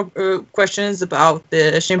have more questions about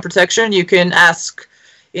the shin protection, you can ask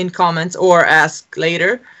in comments or ask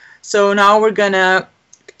later. So now we're gonna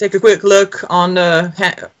take a quick look on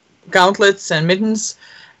the gauntlets and mittens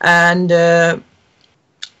and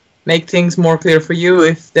make things more clear for you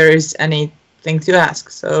if there is anything to ask.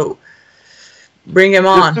 So bring them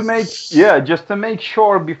on. Just to make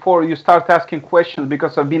sure before you start asking questions,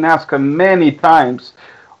 because I've been asked many times,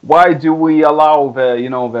 why do we allow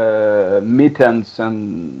the mittens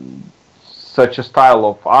and such a style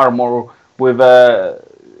of armor with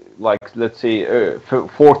like, let's say,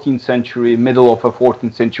 14th century, middle of a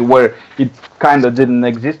 14th century, where it kind of didn't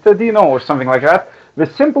exist, you know, or something like that. The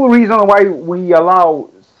simple reason why we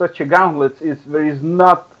allow such a gauntlets is there is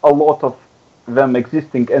not a lot of them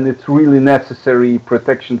existing, and it's really necessary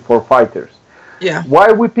protection for fighters. Yeah.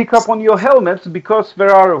 Why we pick up on your helmets? Because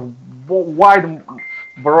there are a wide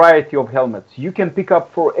variety of helmets. You can pick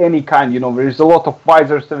up for any kind, you know, there is a lot of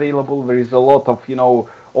visors available, there is a lot of, you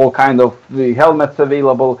know, all kind of the helmets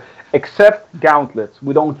available, except gauntlets.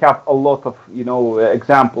 We don't have a lot of, you know,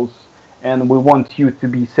 examples, and we want you to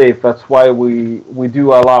be safe. That's why we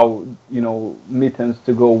do allow, you know, mittens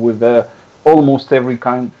to go with almost every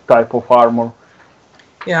type of armor.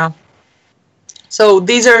 Yeah. So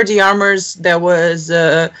these are the armors that was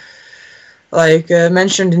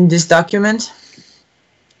mentioned in this document.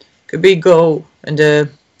 Could we go in the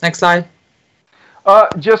next slide?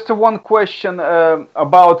 Just one question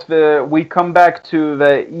about we come back to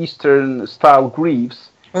the Eastern style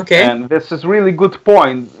greaves. Okay. And this is really good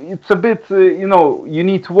point. It's a bit, you know, you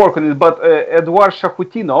need to work on it. But Eduard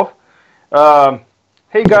Shahutinov,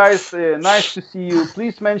 hey guys, nice to see you.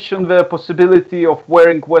 Please mention the possibility of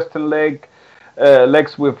wearing Western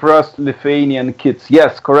legs with Rust Lithuanian kits.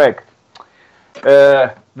 Yes, correct.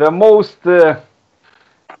 The most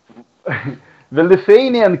the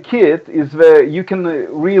Lithuanian kit is you can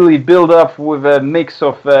really build up with a mix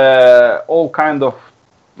of all kind of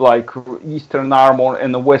like Eastern armor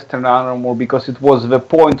and the Western armor, because it was the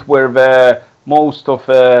point where the most of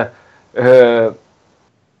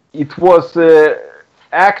it was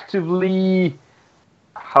actively,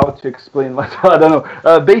 how to explain that? I don't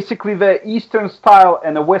know. Basically, the Eastern style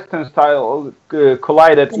and the Western style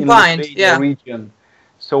collided in the Lithuania region.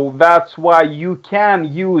 So that's why you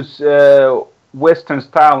can use Western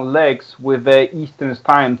style legs with the Eastern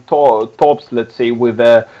style tops, let's say, with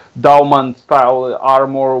a Dauman style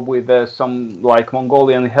armor, with some like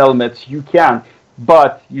Mongolian helmets. You can,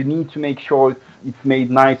 but you need to make sure it's made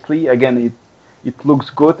nicely. Again, it looks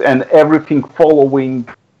good, and everything following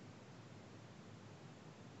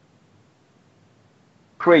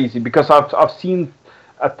crazy, because I've seen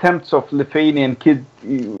attempts of Lithuanian kids,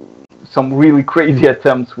 some really crazy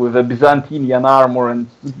attempts with a Byzantine armor and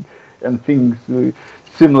things,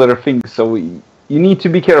 similar things. So you need to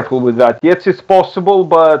be careful with that. Yes, it's possible,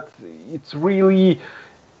 but it's really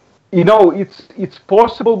You know, it's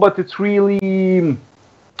possible, but it's really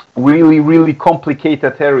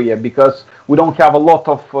complicated area because we don't have a lot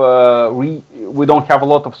of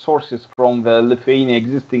sources from the Lithuania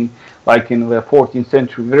existing like in the 14th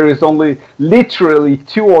century. There is only literally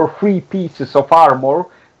 2 or 3 pieces of armor,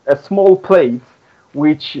 a small plate,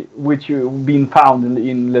 which been found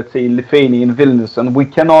in let's say Lithuania in Vilnius, and we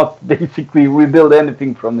cannot basically rebuild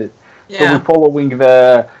anything from it. Yeah. So we're following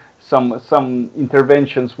some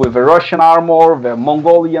interventions with the Russian armor, the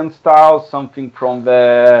Mongolian style, something from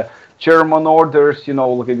the German orders, you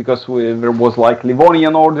know, because there was like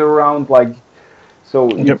Livonian order around, like, so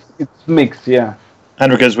it's mixed, yeah.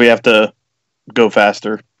 And because we have to go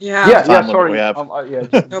faster. Yeah, sorry. No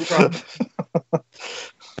problem.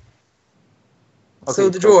 Okay, so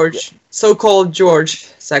the George, so-called George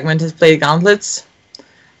segment has played gauntlets.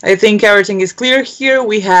 I think everything is clear here.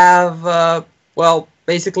 We have, well,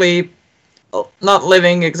 basically not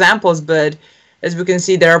living examples, but as we can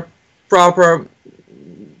see, there are proper,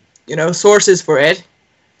 you know, sources for it.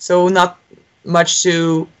 So not much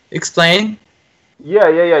to explain. Yeah.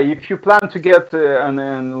 If you plan to get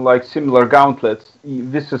like similar gauntlets,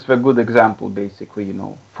 this is a good example, basically. You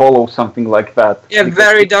know, follow something like that. Yeah,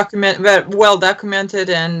 very well documented,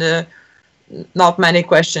 and not many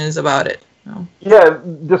questions about it. No. Yeah,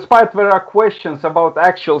 despite there are questions about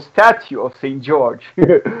actual statue of St. George,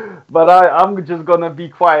 but I'm just gonna be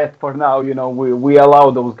quiet for now. You know, we allow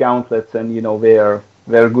those gauntlets, and you know they're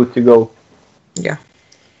good to go. Yeah.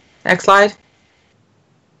 Next slide.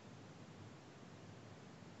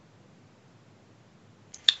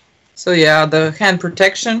 So yeah, the hand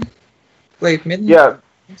protection, blade mitten. Yeah,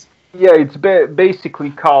 it's basically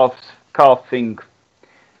calf thing.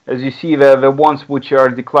 As you see, the ones which are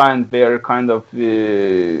declined, they are kind of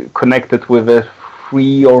connected with the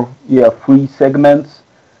 3 segments.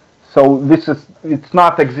 So it's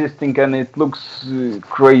not existing, and it looks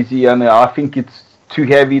crazy, and I think it's too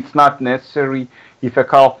heavy. It's not necessary. If a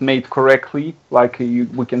calf made correctly, like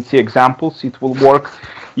we can see examples, it will work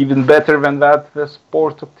even better than that the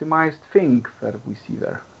sport optimized thing that we see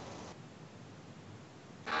there.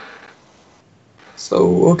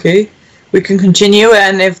 So okay. We can continue,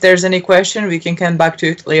 and if there's any question, we can come back to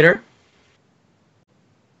it later.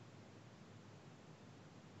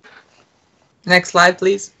 Next slide,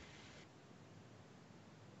 please.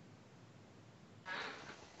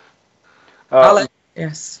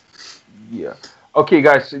 Yes. Yeah. Okay,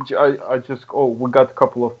 guys. We got a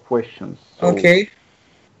couple of questions. So, okay.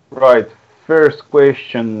 Right. First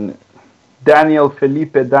question, Daniel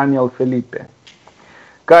Felipe.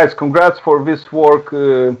 Guys, congrats for this work.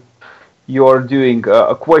 You are doing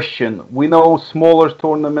a question. We know smaller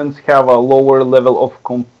tournaments have a lower level of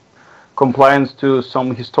compliance to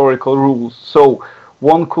some historical rules. So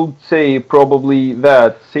one could say probably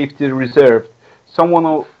that safety reserved. Some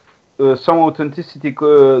authenticity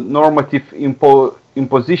normative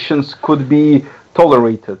impositions could be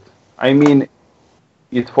tolerated. I mean,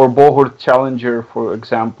 it for Bohort Challenger, for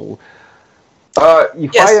example.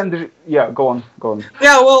 Yes. Go on.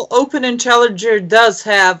 Yeah, well, Open and Challenger does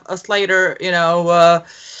have a slighter, you know,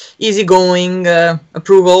 easygoing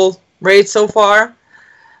approval rate so far,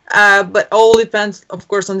 but all depends, of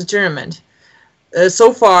course, on the tournament.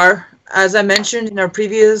 So far, as I mentioned in our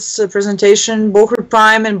previous presentation, Bohort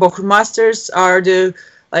Prime and Bohort Masters are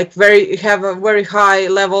have a very high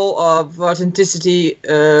level of authenticity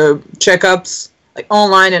checkups, like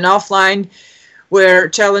online and offline. Where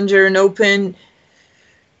Challenger and Open,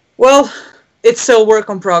 well, it's still work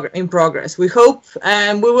in progress. We hope,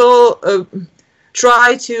 and we will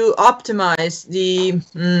try to optimize the,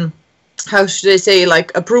 how should I say,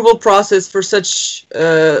 like approval process for such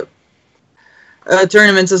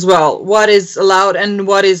tournaments as well. What is allowed and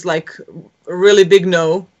what is like a really big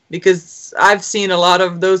no, because I've seen a lot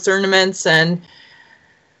of those tournaments and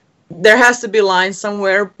there has to be lines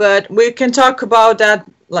somewhere, but we can talk about that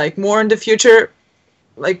like more in the future.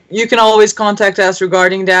 Like you can always contact us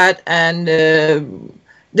regarding that, and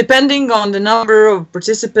depending on the number of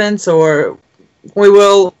participants, or we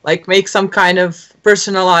will like make some kind of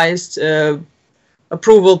personalized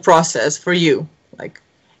approval process for you. Like,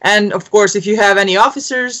 and of course, if you have any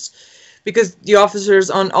officers, because the officers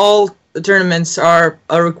on all the tournaments are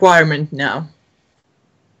a requirement now.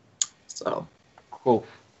 So cool.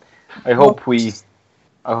 I hope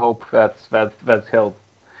that's helped.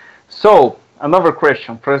 So another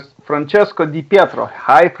question, Francesco Di Pietro.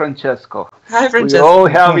 Hi, Francesco. Hi, Francesco. We all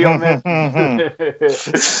have your message.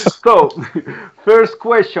 So, first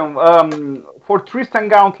question: for Tristan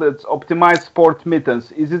gauntlets, optimized sport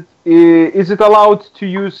mittens, is it allowed to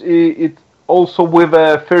use it also with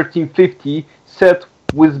a 1350 set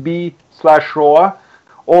WSB/ROA,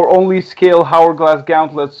 or only scale hourglass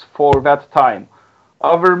gauntlets for that time.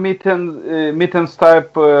 Other mittens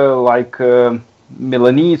type like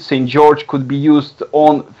Milanese, St. George could be used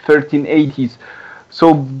on 1380s.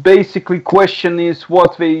 So basically, question is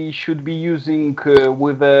what they should be using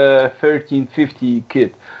with a 1350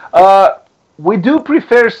 kit. We do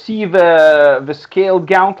prefer see the scaled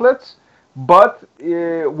gauntlets, but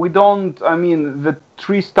we don't. I mean, the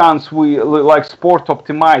 3 stance we like sport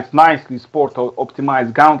optimized, nicely sport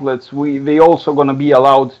optimized gauntlets. They also gonna be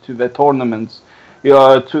allowed to the tournaments.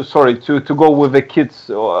 To go with the kits,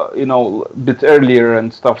 you know, a bit earlier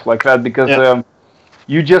and stuff like that, because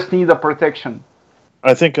you just need a protection.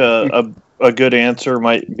 I think a good answer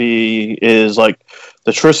might be is like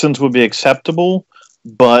the Tristans would be acceptable,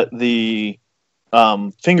 but the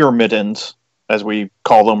finger mittens, as we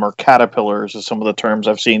call them, or caterpillars, is some of the terms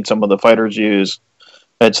I've seen some of the fighters use.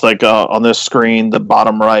 It's like on this screen, the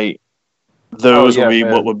bottom right. Those would be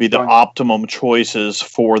what would be the optimum choices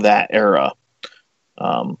for that era.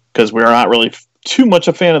 Because we're not really too much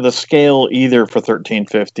a fan of the scale either for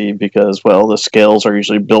 1350, because, well, the scales are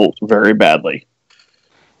usually built very badly.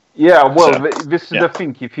 Yeah, well, this is the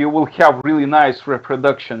thing. If you will have really nice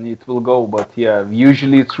reproduction, it will go. But yeah,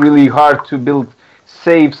 usually it's really hard to build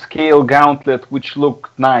safe scale gauntlet which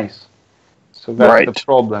look nice. So that's the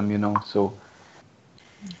problem, you know. So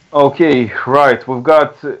okay, right, we've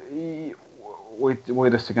got.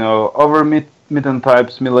 Wait a second. Other mitten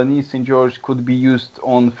types, Milanese St. George, could be used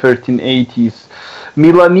on 1380s.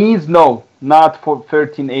 Milanese, no, not for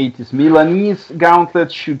 1380s. Milanese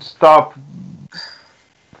gauntlets should stop.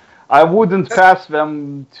 I wouldn't pass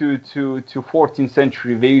them to 14th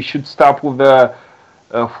century. They should stop with the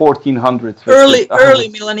 1400s. Early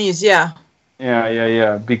Milanese, yeah.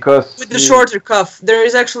 Yeah. Because with the shorter cuff, there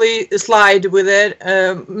is actually a slide with it.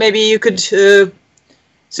 Maybe you could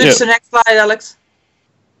switch to the next slide, Alex.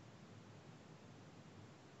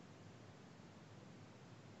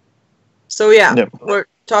 So we're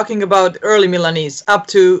talking about early Milanese up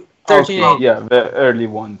to 1380. Okay, yeah, the early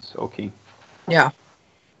ones. Okay. Yeah.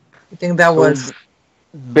 I think that was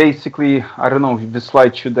basically. I don't know if the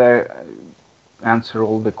slide should answer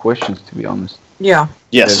all the questions. To be honest. Yeah.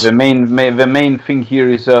 Yes. The main thing here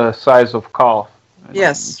is size of calf.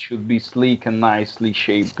 Yes. It should be sleek and nicely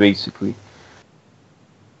shaped, basically.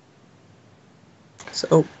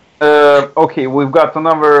 So. Okay, we've got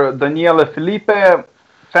another Daniele Felipe.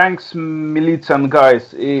 Thanks, Milica and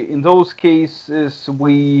guys. In those cases,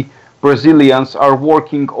 we Brazilians are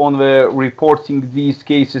working on reporting these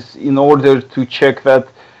cases in order to check that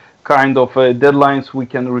kind of deadlines we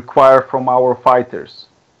can require from our fighters.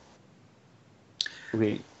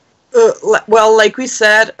 Okay. Well, like we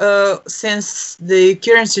said, since the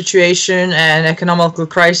current situation and economical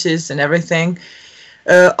crisis and everything,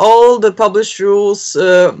 all the published rules,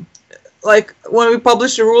 like when we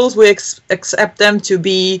publish the rules, we accept them to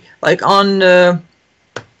be like on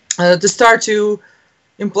to start to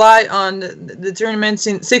imply on the tournaments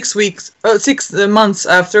in 6 months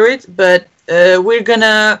after it. But we're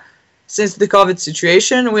gonna, since the COVID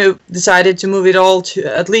situation, we've decided to move it all to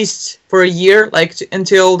at least for a year, like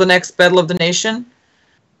until the next Battle of the Nation.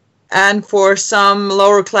 And for some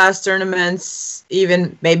lower class tournaments,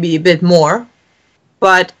 even maybe a bit more.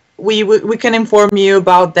 But we can inform you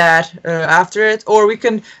about that after it, or we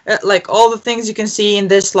can like all the things you can see in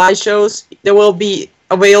this slideshows, they will be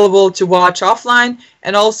available to watch offline,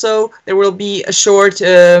 and also there will be a short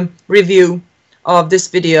review of this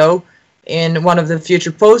video in one of the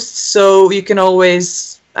future posts, so you can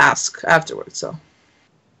always ask afterwards. So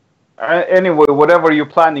anyway, whatever you're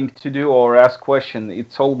planning to do or ask question,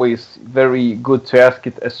 it's always very good to ask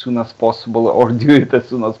it as soon as possible, or do it as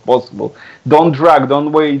soon as possible.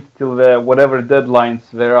 Don't wait till whatever deadlines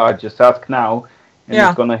there are. Just ask now, and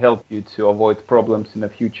it's gonna help you to avoid problems in the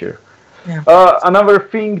future. Yeah. Another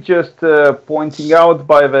thing, just pointing out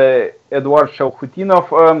by the Eduard Shalkhutinov,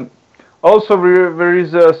 also there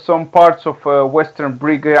is some parts of Western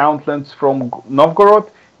Brig gauntlets from Novgorod.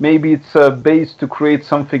 Maybe it's a base to create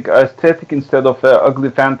something aesthetic instead of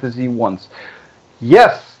ugly fantasy ones.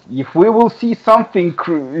 Yes, if we will see something,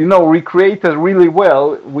 recreated really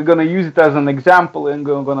well, we're gonna use it as an example, and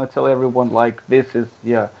we're gonna tell everyone like this is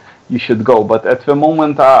you should go. But at the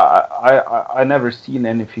moment, I never seen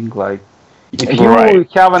anything like. If you have any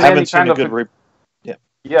kind of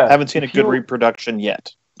haven't seen a good reproduction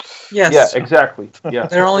yet. Yes. Yeah, exactly. Yeah.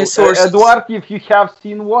 They're only sources. Eduard, if you have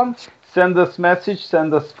seen one, send us message,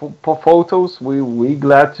 send us photos. We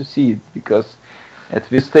glad to see it, because at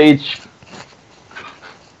this stage,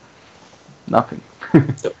 nothing.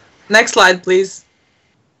 So, next slide, please.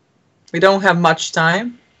 We don't have much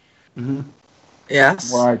time. Mm-hmm.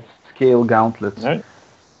 Yes. Right, scale gauntlets. All right.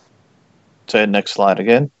 Say next slide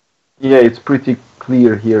again. Yeah, it's pretty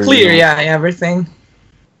clear here. Clear, yeah, everything.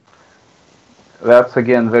 That's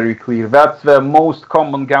again very clear. That's the most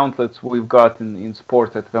common gauntlets we've got in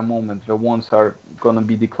sport at the moment. The ones are gonna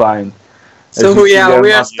be declined. So yeah,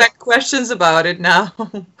 we expect questions about it now.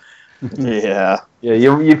 Yeah.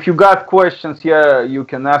 Yeah, if you got questions, yeah, you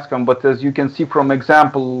can ask them. But as you can see from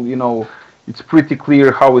example, it's pretty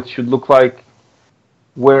clear how it should look like,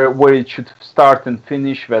 where it should start and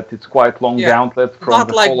finish. That it's quite long gauntlet from not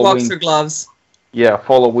the like following, boxer gloves. Yeah,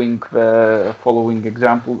 following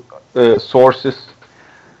example sources.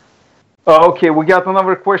 Okay, we got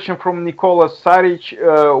another question from Nikola Saric.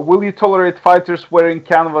 Will you tolerate fighters wearing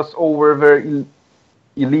canvas over their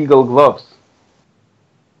illegal gloves?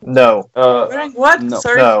 No. Wearing what? No.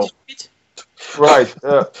 Sorry. No. Right.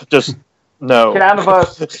 Just no.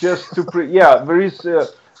 Canvas, just to there is.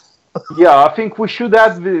 I think we should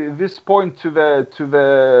add this point to the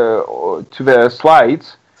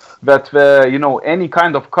slides, that any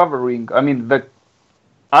kind of covering. I mean,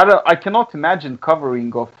 I cannot imagine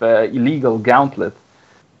covering of illegal gauntlet.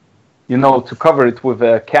 To cover it with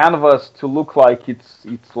a canvas to look like it's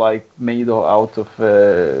like made out of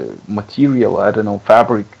material. I don't know,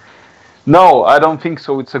 fabric. No, I don't think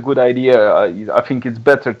so. It's a good idea. I think it's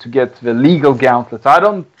better to get the legal gauntlets.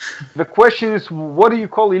 The question is, what do you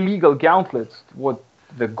call illegal gauntlets? What,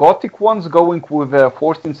 the Gothic ones going with a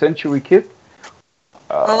 14th century kit?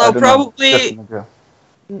 Well, no, probably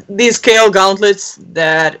these scale gauntlets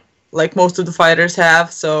that like most of the fighters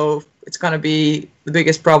have. So it's gonna be the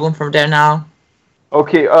biggest problem from there now.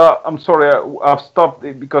 Okay, I'm sorry. I've stopped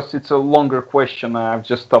because it's a longer question. I've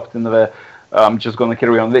just stopped in the. I'm just going to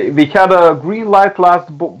carry on. We had a green light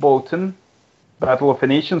last Botan, Battle of the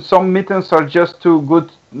Nations. Some mittens are just too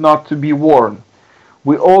good not to be worn.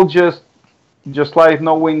 We all just like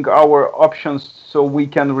knowing our options so we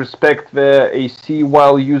can respect the AC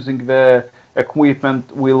while using the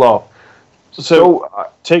equipment we love. So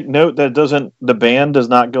take note that the ban does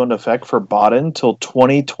not go into effect for Botan until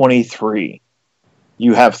 2023.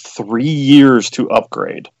 You have 3 years to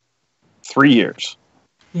upgrade. 3 years.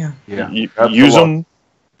 Yeah. You use them,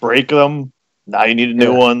 break them. Now you need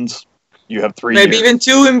new ones. You have 3 years. Maybe even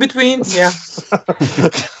 2 in between. Yeah.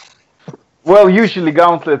 Well, usually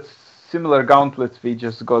similar gauntlets, we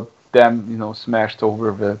just got them, smashed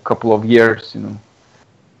over the couple of years.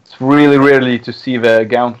 It's really rarely to see the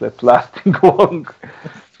gauntlet lasting long.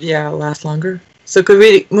 Yeah, last longer. So could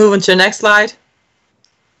we move on to the next slide?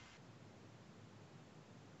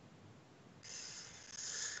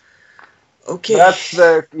 Okay.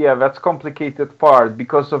 That's complicated part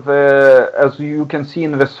because of as you can see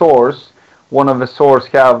in the source, one of the source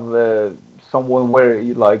have someone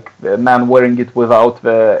wearing, like a man wearing it without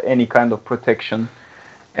any kind of protection,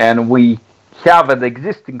 and we have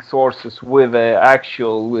existing sources with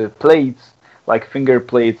actual plates, like finger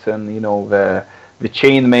plates and the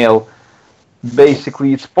chain mail.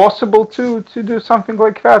 Basically, it's possible to do something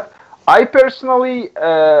like that. I personally,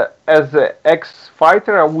 as an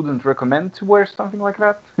ex-fighter, I wouldn't recommend to wear something like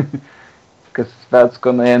that because that's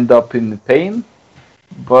gonna end up in pain.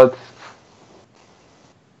 But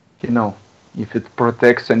if it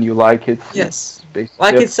protects and you like it, yes.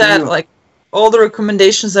 Like it said, like all the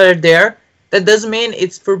recommendations that are there. That doesn't mean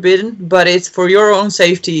it's forbidden, but it's for your own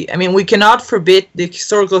safety. I mean, we cannot forbid the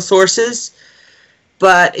historical sources,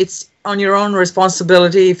 but it's on your own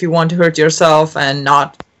responsibility if you want to hurt yourself and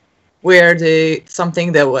not wear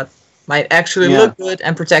something that might actually look good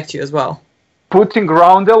and protect you as well. Putting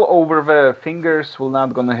roundel over the fingers will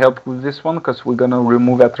not gonna help with this one because we're gonna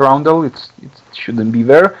remove that roundel. It shouldn't be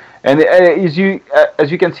there. And as you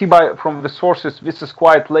can see from the sources, this is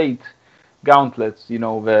quite late gauntlets.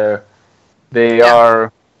 They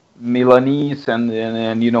are Milanese and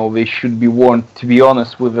they should be worn, to be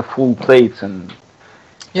honest, with the full plates, and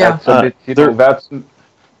that's a bit that's.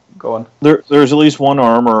 Go on. There's at least one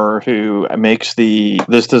armorer who makes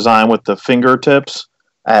this design with the fingertips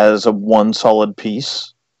as a one solid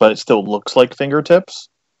piece, but it still looks like fingertips.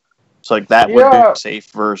 It's like that would be a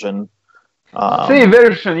safe version. Safe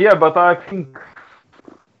version, yeah, but I think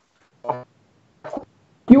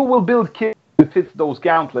you will build kits to fit those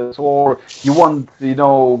gauntlets, or you want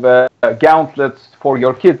the gauntlets for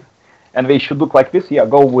your kit, and they should look like this. Yeah,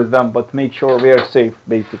 go with them, but make sure they are safe,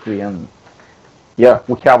 basically, and. Yeah,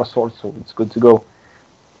 we have a sword, so it's good to go.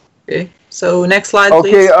 Okay, so next slide,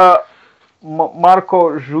 please. Okay,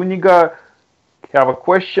 Marco Juniga have a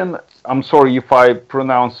question. I'm sorry if I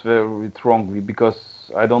pronounce it wrongly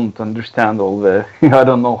because I don't understand all I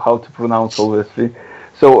don't know how to pronounce all this.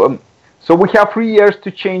 So, So we have 3 years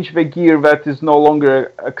to change the gear that is no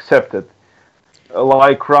longer accepted,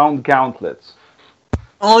 like round gauntlets.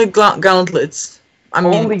 Only gauntlets. I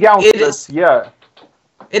mean, only gauntlets, yeah.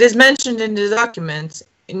 It is mentioned in the document.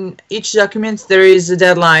 In each document, there is a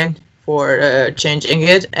deadline for changing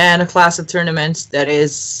it and a class of tournaments that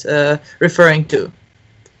is referring to.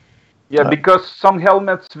 Yeah, because some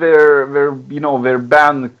helmets, their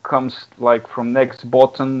ban comes like from next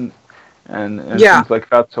button and things like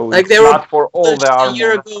that. So like it's not for all the armor. A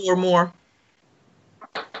year ago or more.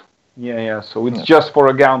 Yeah. So it's just for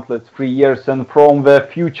a gauntlet, 3 years, and from the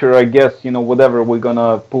future, I guess, whatever we're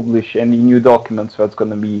gonna publish any new documents, that's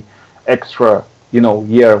gonna be extra,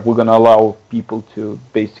 year. We're gonna allow people to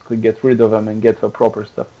basically get rid of them and get the proper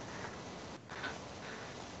stuff.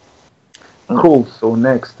 Cool. So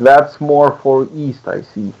next, that's more for East, I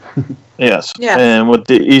see. Yes. Yeah. And with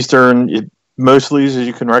the Eastern, most of these, as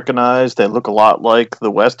you can recognize, they look a lot like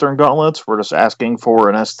the Western gauntlets. We're just asking for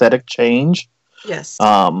an aesthetic change. Yes.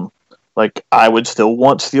 Like I would still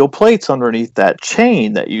want steel plates underneath that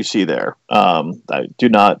chain that you see there. I do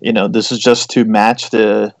not, this is just to match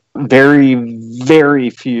the very, very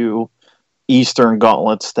few Eastern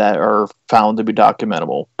gauntlets that are found to be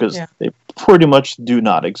documentable, because they pretty much do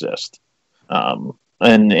not exist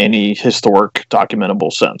in any historic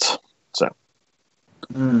documentable sense. So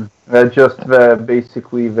that's just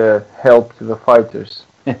basically the help to the fighters,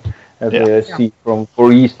 as I see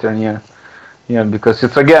for Eastern, Yeah, because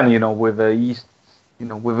it's again, with the East,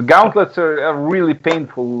 with the gauntlets are a really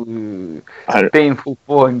painful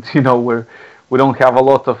point, where we don't have a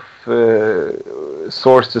lot of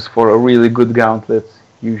sources for a really good gauntlets.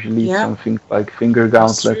 Usually something like finger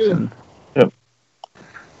gauntlets. And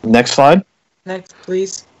next slide. Next,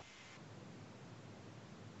 please.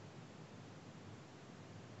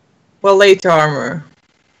 Well, late armor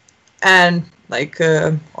and like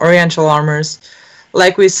Oriental armors.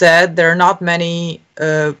 Like we said, there are not many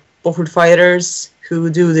Bohut fighters who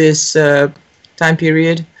do this time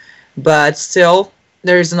period, but still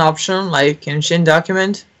there is an option, like in Shin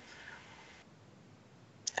document,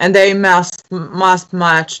 and they must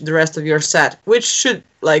match the rest of your set, which should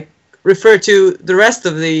like refer to the rest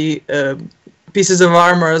of the pieces of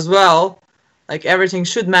armor as well. Like everything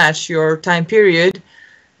should match your time period,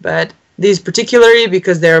 but these particularly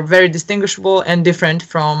because they're very distinguishable and different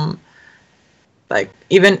from, like,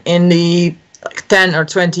 even in the 10 or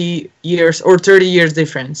 20 years or 30 years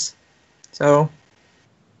difference. So,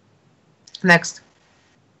 next.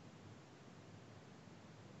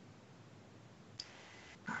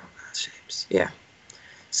 Shapes, yeah.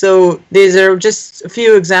 So these are just a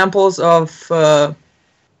few examples of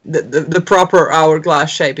the proper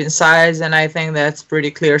hourglass shape in size, and I think that's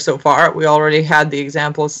pretty clear so far. We already had the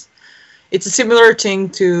examples. It's a similar thing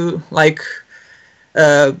to like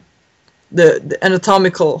the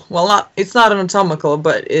anatomical, well, it's not anatomical,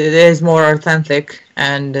 but it is more authentic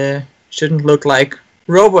and shouldn't look like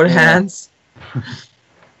robot hands.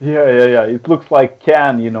 Yeah. It looks like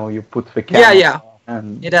can, you put the can. Yeah.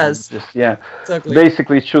 And it does. And just, exactly.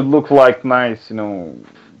 Basically, it should look like nice,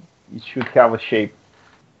 it should have a shape.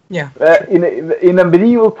 Yeah. In a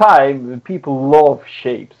medieval time, people love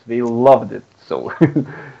shapes. They loved it. So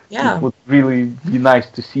it would really be nice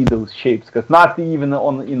to see those shapes, because not even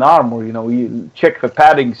in armor, you check the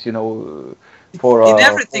paddings, for in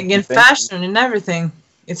everything, in fashion, in everything.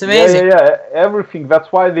 It's amazing. Yeah, everything.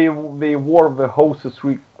 That's why they wore the hoses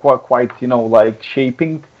quite, like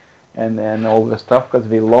shaping and all the stuff, because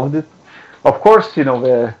they loved it. Of course,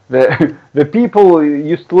 the people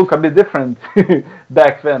used to look a bit different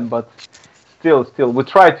back then, but still, we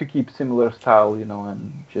try to keep similar style,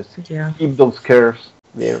 and just keep those curves.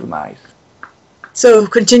 They're nice. So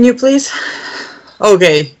continue, please.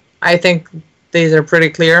 Okay, I think these are pretty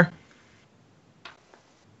clear.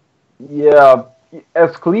 Yeah,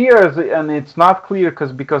 as clear as, and it's not clear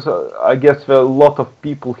because I guess a lot of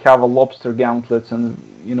people have a lobster gauntlets, and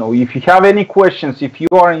if you have any questions, if you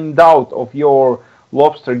are in doubt of your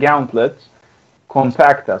lobster gauntlets,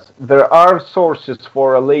 contact us. There are sources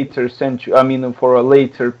for a later century. I mean, for a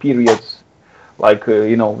later periods, like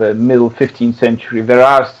the middle 15th century. There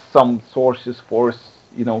are some sources for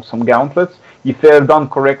some gauntlets. If they're done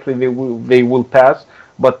correctly, they will pass.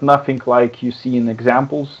 But nothing like you see in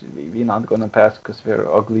examples. We're not gonna pass because they're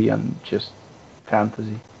ugly and just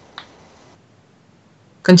fantasy.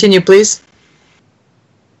 Continue, please.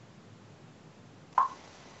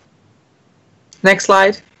 Next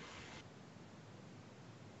slide.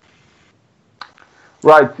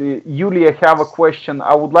 Right, Yuli, I have a question.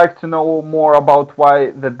 I would like to know more about why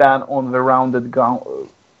the ban on the rounded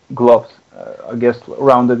gloves. I guess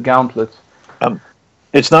rounded gauntlets.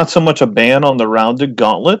 it's not so much a ban on the rounded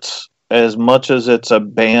gauntlets as much as it's a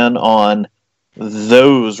ban on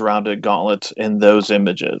those rounded gauntlets in those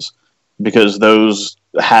images, because those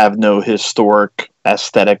have no historic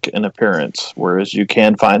aesthetic and appearance, whereas you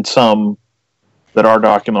can find some that are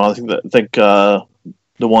documented. I think the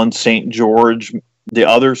one St. George, the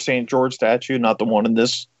other St. George statue, not the one in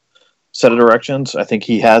this set of directions, I think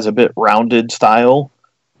he has a bit rounded style,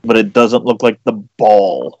 but it doesn't look like the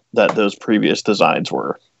ball that those previous designs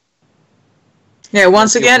were. Yeah,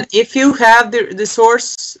 once again, if you have the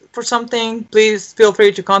source for something, please feel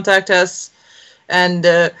free to contact us. And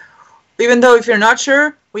even though if you're not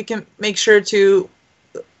sure, we can make sure to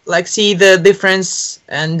see the difference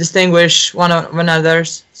and distinguish one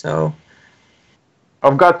another's. So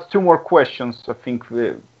I've got 2 more questions. I think.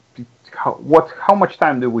 How much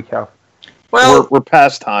time do we have? Well, we're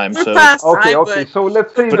past time. Okay. So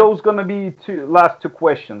let's say those gonna be last 2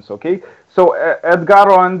 questions. Okay. So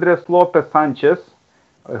Edgardo Andres Lopez Sanchez,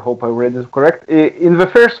 I hope I read it correct. In the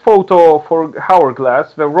first photo for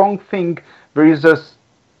hourglass, the wrong thing, there is the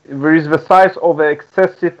size of the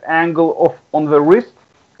excessive angle on the wrist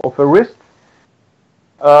of a wrist.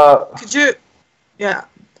 Could you? Yeah.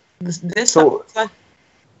 This. So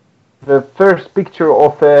the first picture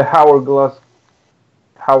of a hourglass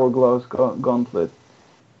gauntlet.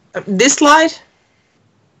 This slide?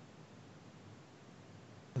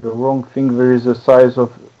 The wrong thing. There is a size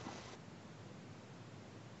of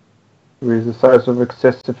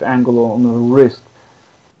excessive angle on the wrist.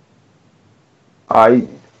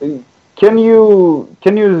 Can you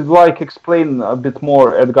explain a bit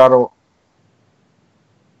more, Edgardo?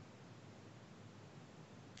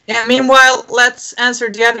 Yeah. Meanwhile, let's answer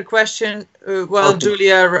the other question. Okay.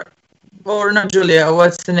 Julia, or not Julia,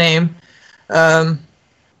 what's the name?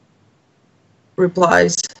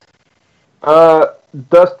 Replies.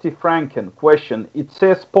 Dusty Franken question. It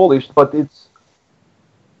says polished, but it's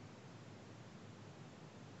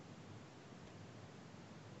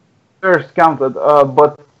first counted.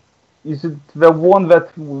 But is it the one that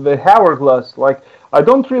the hourglass? I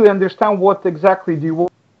don't really understand what exactly do you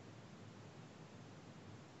want.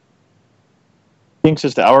 Thinks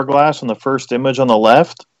it's the hourglass on the first image on the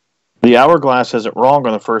left. The hourglass has it wrong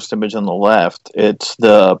on the first image on the left. It's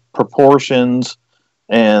the proportions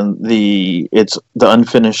and it's the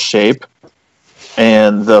unfinished shape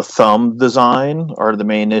and the thumb design are the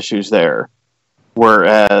main issues there.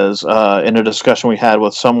 Whereas in a discussion we had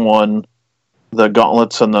with someone, the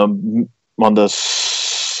gauntlets on the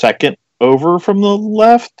second over from the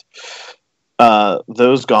left,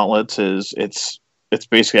 those gauntlets it's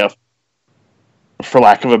basically for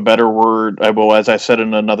lack of a better word, as I said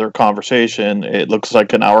in another conversation, it looks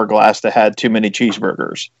like an hourglass that had too many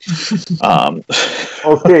cheeseburgers.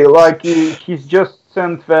 Okay, he's just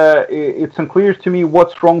sent it's unclear to me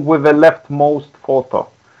what's wrong with the leftmost photo.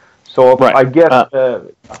 So right. I guess...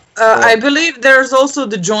 I believe there's also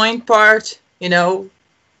the joint part,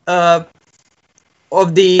 of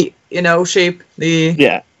the, shape.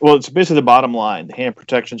 Yeah. Well, it's basically the bottom line. The hand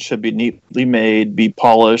protection should be neatly made, be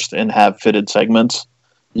polished, and have fitted segments.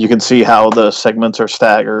 You can see how the segments are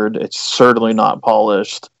staggered. It's certainly not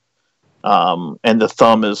polished. And the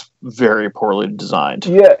thumb is very poorly designed.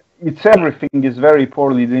 Yeah, everything is very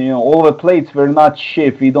poorly. All the plates were not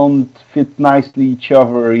shaped. They don't fit nicely each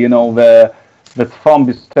other. The thumb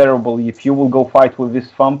is terrible. If you will go fight with this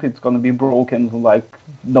thumb, it's going to be broken in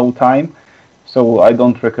no time. So I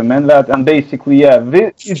don't recommend that. And basically,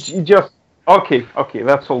 it's just okay.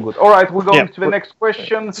 That's all good. All right, we're going to the next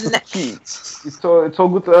question. It's all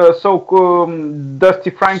good.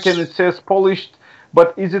 Dusty Franken, it says polished,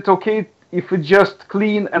 but is it okay if it's just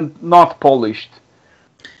clean and not polished?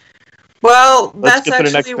 Well, let's get to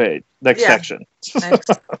the next page, next section.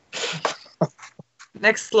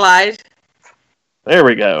 Next slide. There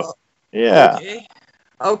we go. Yeah.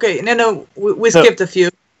 Okay. No, we skipped a few.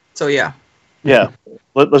 So yeah. Yeah,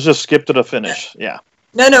 let's just skip to the finish. Yeah.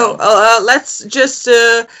 No. Let's just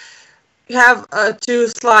have 2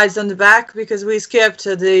 slides on the back because we skipped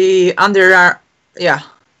the under. Yeah.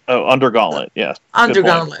 Oh, under gauntlet. Yes. Under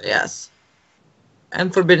gauntlet. Yes.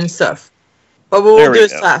 And forbidden stuff, but we will do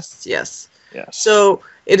it fast. Yes. Yes. So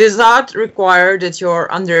it is not required that your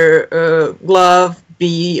under glove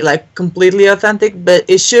be completely authentic, but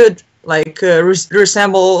it should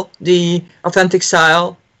resemble the authentic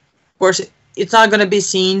style. Of course. It's not going to be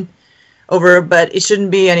seen over, but it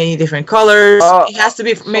shouldn't be any different colors. It has to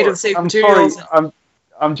be made of safe materials. Sorry,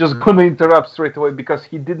 I'm just going to interrupt straight away because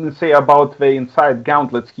he didn't say about the inside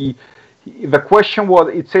gauntlets. The question was,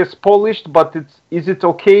 it says polished, but is it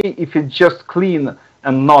okay if it's just clean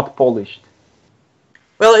and not polished?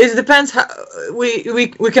 Well, it depends. How,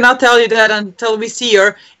 we cannot tell you that until we see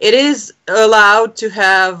her. It is allowed to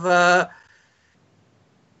have.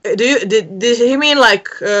 Did he mean like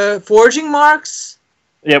forging marks?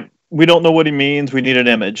 Yep. We don't know what he means. We need an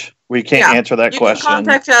image. We can't answer that question can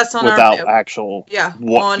contact us on without our, actual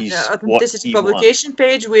on authenticity publication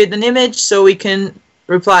page with an image, so we can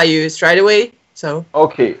reply you straight away. So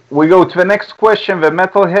okay, we go to the next question. The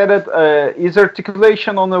metal-headed is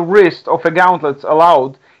articulation on the wrist of a gauntlet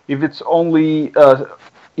allowed if it's only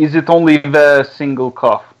is it only the single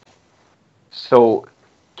cuff? So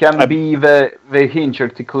can be the hinge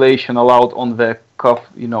articulation allowed on the cuff,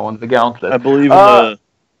 on the gauntlet?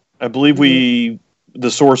 I believe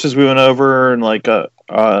the sources we went over, and like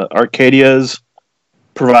Arcadia's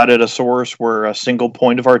provided a source where a single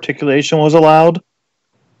point of articulation was allowed.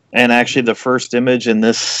 And actually the first image in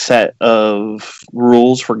this set of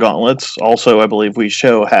rules for gauntlets also, I believe we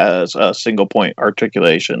show, has a single point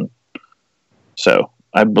articulation. So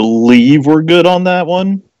I believe we're good on that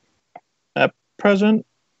one at present,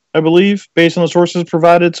 I believe, based on the sources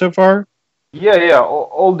provided so far. Yeah.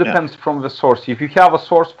 All depends from the source. If you have a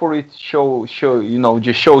source for it, just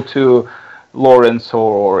show to Lawrence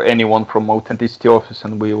or anyone from Authenticity Office,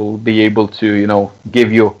 and we will be able to,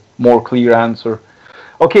 give you more clear answer.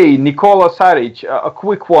 Okay, Nikola Saric, a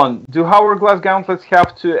quick one. Do hourglass gauntlets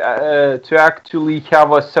have to actually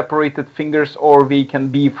have a separated fingers, or they can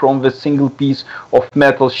be from the single piece of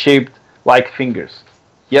metal shaped like fingers?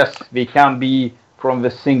 Yes, they can be from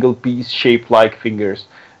the single piece shaped like fingers.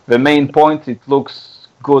 The main point, it looks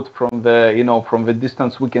good from the, from the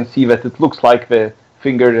distance we can see that it looks like the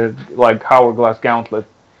finger, like hourglass gauntlet.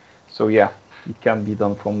 So yeah, it can be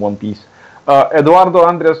done from one piece. Eduardo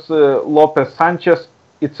Andres Lopez Sanchez,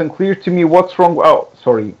 it's unclear to me what's wrong. Oh,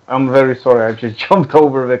 sorry, I'm very sorry, I just jumped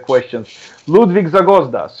over the questions. Ludwig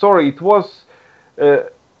Zagozda, sorry, it was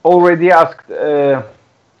already asked. Is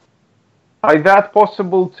that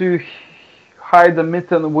possible to hide a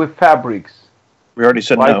mitten with fabrics? We already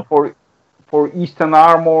said like no. For Eastern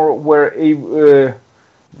armor, where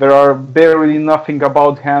there are barely nothing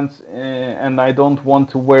about hands, and I don't want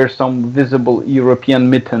to wear some visible European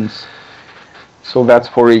mittens. So that's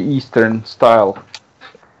for an Eastern style.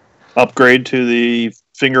 Upgrade to the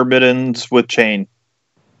finger mittens with chain.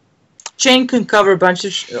 Chain can cover a bunch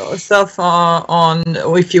of stuff on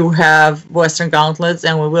if you have Western gauntlets,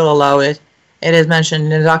 and we will allow it. It is mentioned in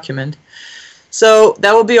the document. So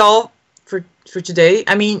that will be all for today.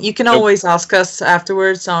 I mean, you can always ask us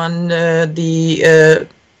afterwards on in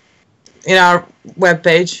our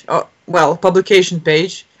webpage, publication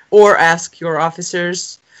page, or ask your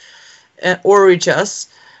officers, or reach us.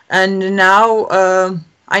 And now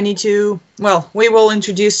we will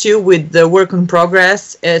introduce you with the work in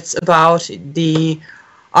progress. It's about the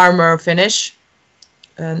armor finish.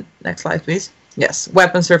 Next slide, please. Yes,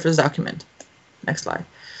 weapon surface document. Next slide.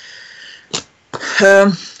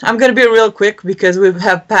 I'm going to be real quick because we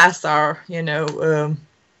have passed our,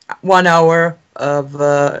 1 hour of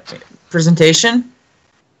presentation.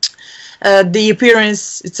 The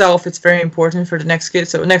appearance itself, it's very important for the next kid.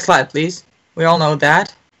 So next slide, please. We all know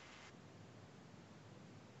that.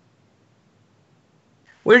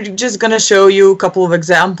 We're just going to show you a couple of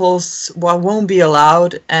examples, what won't be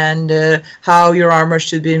allowed, and how your armor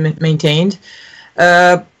should be maintained.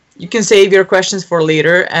 You can save your questions for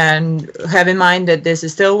later, and have in mind that this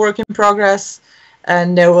is still work in progress,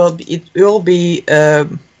 and it will be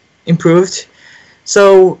improved.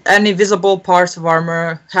 So any visible parts of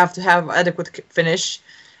armor have to have adequate finish.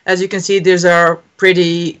 As you can see, these are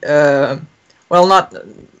pretty, the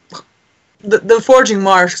forging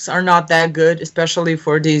marks are not that good, especially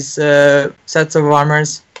for these sets of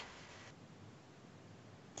armors.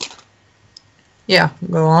 Yeah,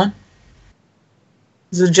 go on.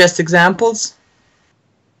 These are just examples.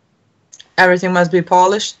 Everything must be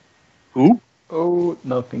polished. Ooh. Oh,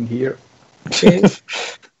 nothing here. Okay.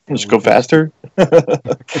 Let's go faster.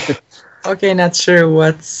 Okay, not sure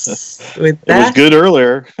what's with that. It was good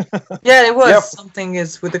earlier. Yeah, it was. Yep. Something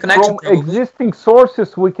is with the connection. From existing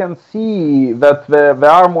sources, we can see that the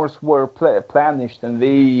armors were planished, and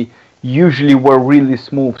they usually were really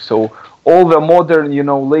smooth. So all the modern,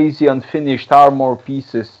 lazy unfinished armor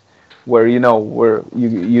pieces where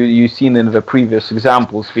you seen in the previous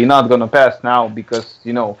examples, we're not gonna pass now because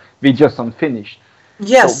we just unfinished.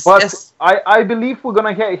 Yes, so, but yes. I believe we're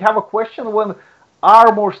gonna have a question when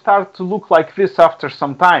armor start to look like this after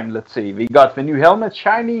some time. Let's say we got the new helmet,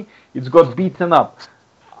 shiny, it's got beaten up.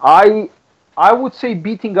 I would say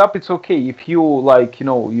beating up, it's okay if you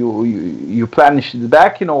you planish the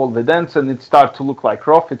back, all the dents, and it start to look like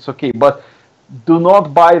rough. It's okay, but do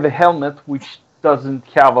not buy the helmet which doesn't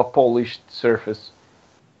have a polished surface.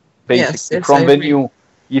 Basically, yes, from when you,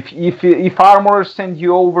 if armor send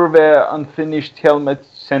you over the unfinished helmet,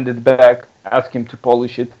 send it back. Ask him to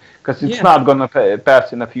polish it because it's not gonna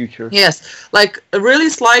pass in the future. Yes, like really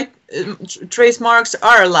slight trace marks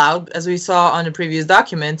are allowed, as we saw on the previous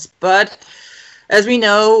documents, but as we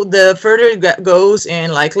know, the further it goes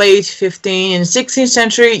in like late 15th and 16th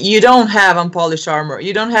century, you don't have unpolished armor.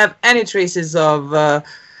 You don't have any traces of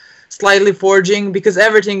slightly forging because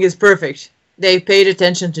everything is perfect. They paid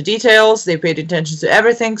attention to details. They paid attention to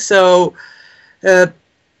everything. So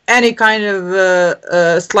any kind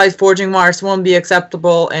of slight forging marks won't be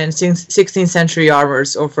acceptable in 16th century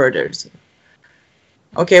armors or further.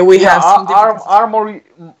 Okay, we have some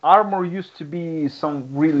armor used to be some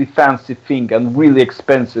really fancy thing and really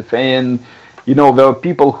expensive, and you know there are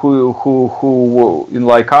people who in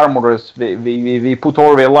like armorers they put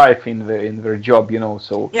all their life in their job, you know.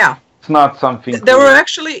 So yeah, it's not something. There were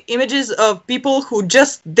actually images of people who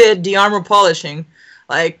just did the armor polishing.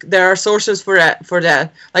 Like there are sources for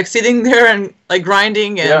that, like sitting there and like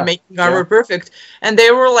grinding and making armor perfect, and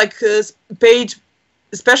they were like paid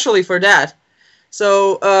especially for that.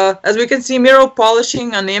 So as we can see, mirror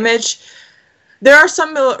polishing on the image, there are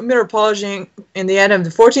some mirror polishing in the end of the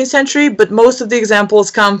 14th century, but most of the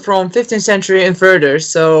examples come from 15th century and further.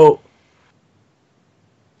 So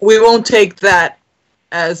we won't take that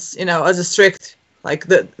as, you know, as a strict, like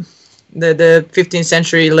the 15th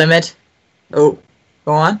century limit. Oh,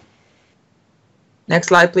 go on. Next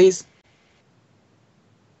slide, please.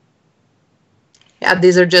 Yeah,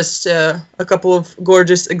 these are just a couple of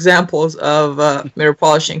gorgeous examples of mirror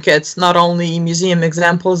polishing kits. Not only museum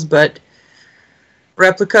examples, but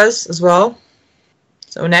replicas as well.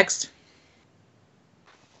 So next.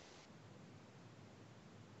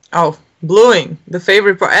 Oh, bluing, the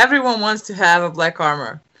favorite part. Everyone wants to have a black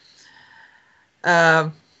armor.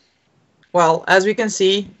 Well, as we can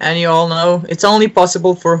see, and you all know, it's only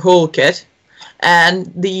possible for whole kit.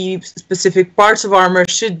 And the specific parts of armor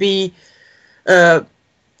should be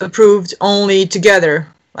approved only together,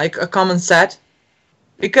 like a common set,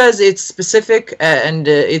 because it's specific and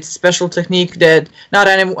it's special technique that not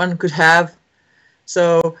anyone could have.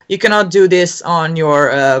 So you cannot do this on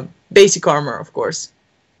your basic armor, of course.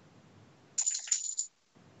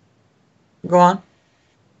 Go on.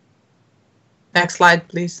 Next slide,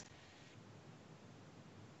 please.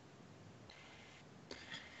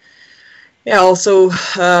 Yeah, also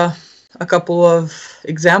a couple of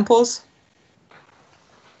examples.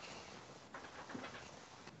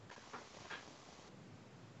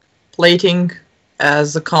 Plating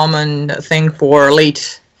as a common thing for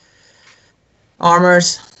late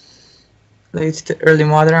armors, late to early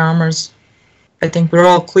modern armors. I think we're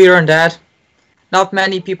all clear on that. Not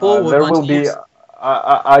many people would want to use.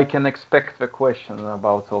 I can expect the question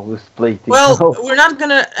about all this plating. Well, we're not going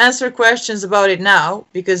to answer questions about it now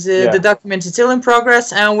because the document is still in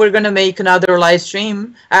progress, and we're going to make another live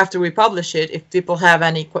stream after we publish it if people have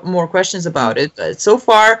any more questions about it. But so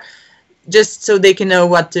far, just so they can know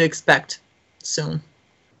what to expect soon.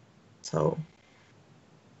 So,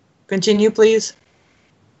 continue, please.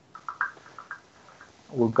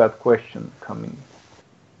 We've got questions coming.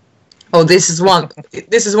 Oh, this is one.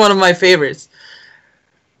 This is one of my favorites.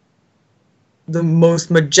 The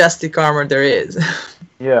most majestic armor there is.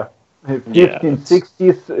 Yeah,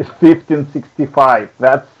 1560s, 1565.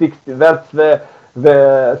 That's 60. That's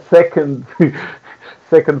the second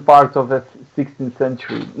second part of the 16th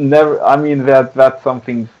century. Never. I mean that's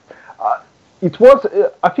something. It was.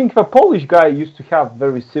 I think the Polish guy used to have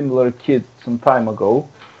very similar kit some time ago.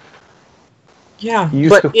 Yeah, he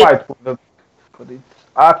used to fight for the. But it's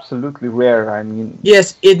absolutely rare. I mean.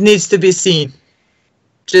 Yes, it needs to be seen.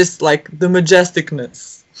 Just like the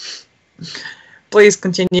majesticness. Please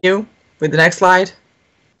continue with the next slide.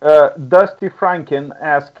 Dusty Franken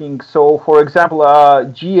asking, so for example, a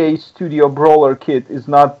GA Studio Brawler kit is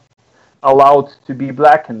not allowed to be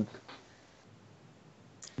blackened.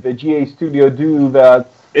 The GA Studio do that.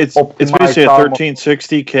 It's basically a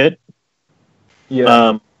 1360 kit.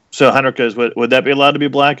 Yeah. So Henrika, would that be allowed to be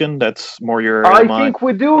blackened? That's more your. I think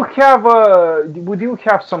we do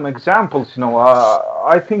have some examples. You know,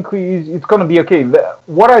 I think it's gonna be okay.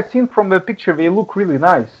 What I've seen from the picture, they look really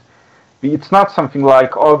nice. It's not something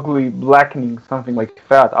like ugly blackening, something like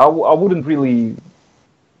that. I wouldn't really,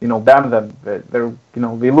 you know, ban them. They're, you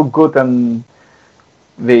know, they look good and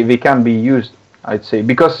they can be used. I'd say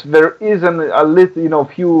because there is a little, you know,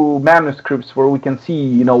 few manuscripts where we can see,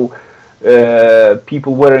 you know,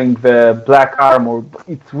 people wearing the black armor.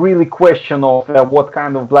 It's really question of what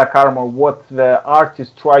kind of black armor, what the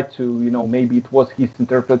artist tried to, maybe it was his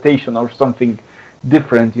interpretation or something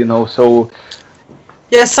different, so.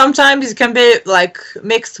 Yeah, sometimes it can be like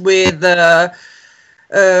mixed with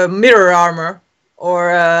mirror armor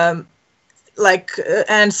or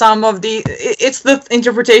and some of it's the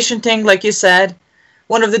interpretation thing, like you said.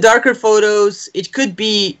 One of the darker photos, it could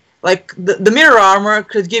be like the mirror armor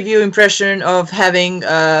could give you impression of having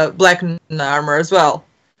black armor as well.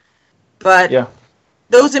 But yeah,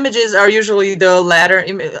 those images are usually the latter,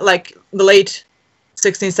 like the late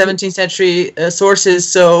 16th, 17th century sources,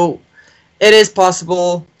 so it is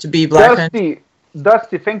possible to be black.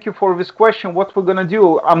 Dusty, thank you for this question. What we're gonna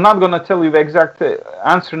do? I'm not gonna tell you the exact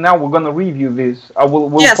answer now. We're gonna review this.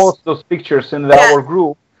 We'll post those pictures in our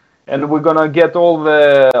group, and we're gonna get all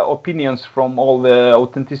the opinions from all the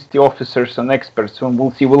authenticity officers and experts, and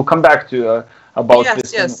we'll see. We'll come back to about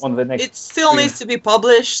this on the next. It still needs to be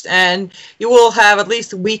published, and you will have at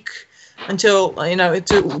least a week until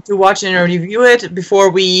to watch and review it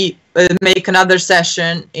before we make another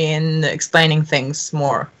session in explaining things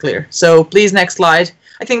more clear. So please, next slide.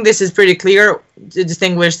 I think this is pretty clear to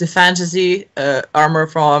distinguish the fantasy armor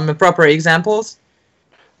from proper examples.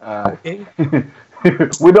 Okay.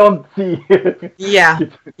 We don't see.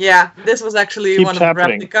 yeah. This was actually Keeps one of the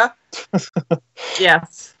replica.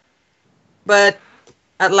 Yes, but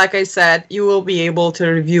like I said, you will be able to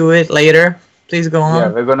review it later. Please go on. Yeah,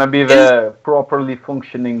 they're gonna be the properly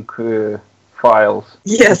functioning files.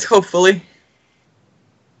 Yes, hopefully.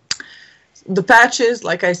 The patches,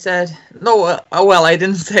 like I said, well, I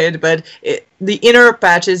didn't say it, but the inner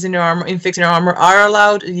patches in your armor, in fixing your armor, are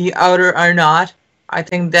allowed. The outer are not. I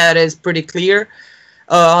think that is pretty clear.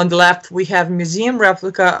 On the left, we have museum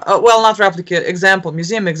replica. Well, not replica, example,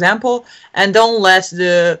 museum example, and don't let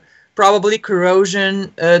the probably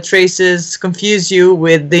corrosion traces confuse you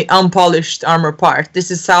with the unpolished armor part. This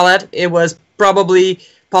is solid. It was probably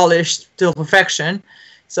polished to perfection.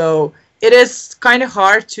 So it is kind of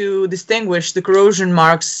hard to distinguish the corrosion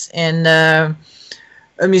marks in a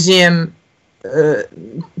museum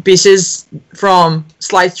pieces from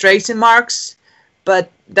slight tracing marks. But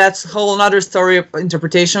that's a whole other story of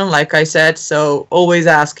interpretation, like I said. So always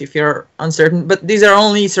ask if you're uncertain. But these are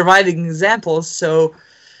only surviving examples, so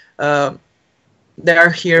they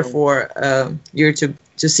are here for you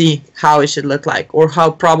to see how it should look like, or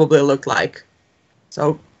how probably look like.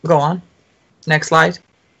 So go on. Next slide.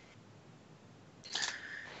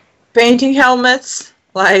 Painting helmets,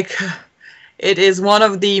 like it is one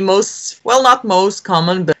of the most, well, not most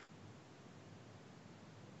common, but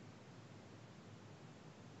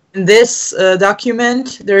in this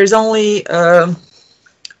document, there is only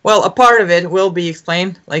well, a part of it will be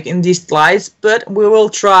explained, like in these slides, but we will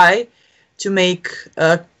try to make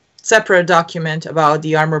a separate document about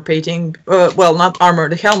the armor painting, well, not armor,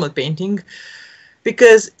 the helmet painting,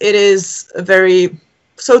 because it is a very,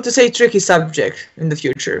 so to say, tricky subject in the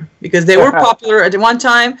future, because they were popular at one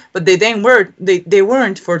time, but they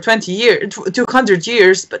weren't for 20 years, 200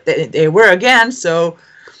 years, but they were again, so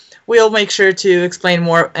we'll make sure to explain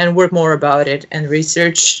more and work more about it and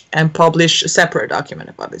research and publish a separate document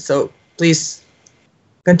about it. So please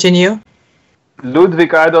continue.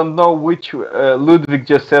 Ludwig, I don't know which. Ludwig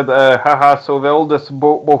just said, haha, so the oldest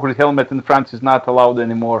Bohur helmet in France is not allowed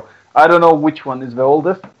anymore. I don't know which one is the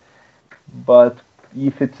oldest, but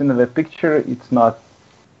if it's in the picture, it's not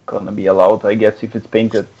going to be allowed, I guess, if it's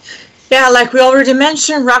painted. Yeah, like we already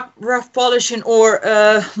mentioned, rough polishing or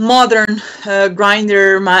modern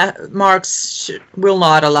grinder marks will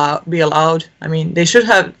not be allowed. I mean, they should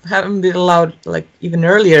haven't been allowed like even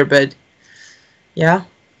earlier, but yeah,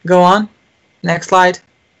 go on. Next slide.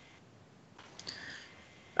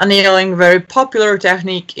 Annealing, very popular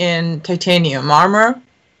technique in titanium armor,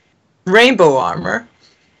 rainbow armor.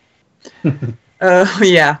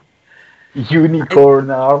 Yeah.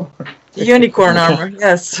 Unicorn armor. Unicorn armor,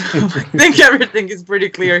 yes. I think everything is pretty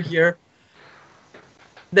clear here.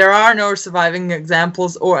 There are no surviving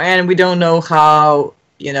examples, and we don't know how,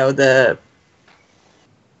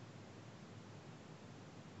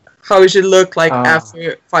 how it should look like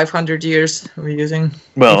after 500 years we're using.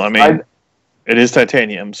 Well, I mean, it is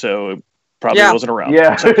titanium, so it probably wasn't around.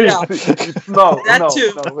 Yeah, so. it's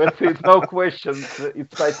no question.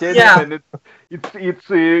 It's titanium, and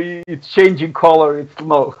it's changing color. It's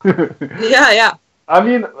no. Yeah. I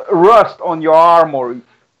mean, rust on your armor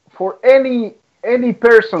for any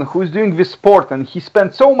person who's doing this sport, and he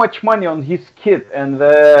spent so much money on his kit and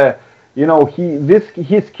You know,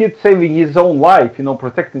 his kid saving his own life. You know,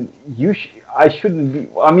 protecting you. I shouldn't be.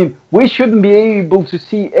 I mean, we shouldn't be able to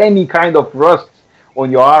see any kind of rust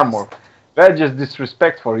on your armor. That's just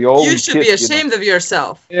disrespectful. Your own You should kid, be ashamed of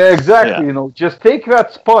yourself. Yeah, exactly. Yeah. You know, just take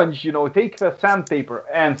that sponge. You know, take the sandpaper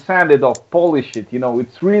and sand it off, polish it. You know,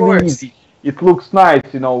 it's really easy. It looks nice.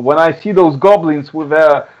 You know, when I see those goblins with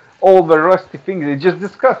all the rusty things, it's just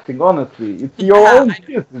disgusting. Honestly, it's your own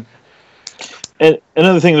kid. And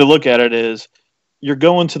another thing to look at it is, you're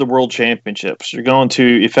going to the World Championships. You're going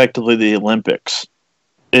to effectively the Olympics.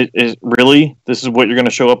 It is really, this is what you're going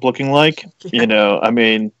to show up looking like. Yeah. You know, I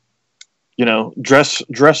mean, you know, dress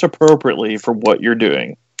appropriately for what you're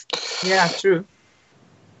doing. Yeah, true.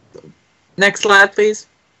 Next slide, please.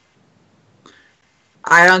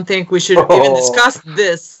 I don't think we should even discuss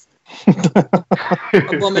this.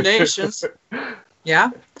 Abominations. Yeah.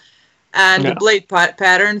 And the blade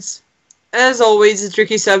patterns, as always, a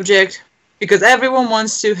tricky subject because everyone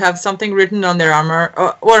wants to have something written on their armor,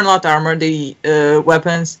 or not armor, the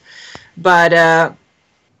weapons. But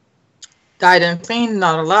dyed and clean,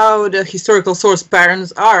 not allowed. Historical source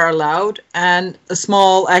patterns are allowed, and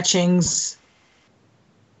small etchings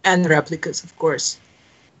and replicas, of course.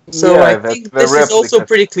 So Yeah, I think this is also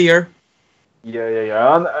pretty clear.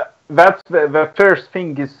 Yeah. And, that's the first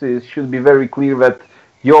thing is should be very clear that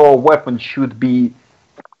your weapon should be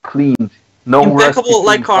cleaned. No Impeccable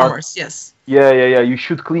like rusty armors, yes. Yeah. You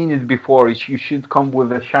should clean it before. You should come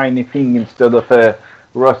with a shiny thing instead of a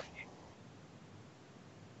rusty.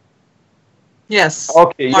 Yes.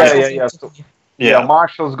 Okay, yeah. So, Yeah.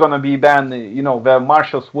 Marshall's gonna be banned. You know, the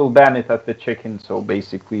marshals will ban it at the check-in. So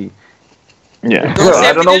basically, Yeah.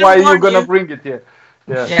 I don't know why you're gonna bring it here.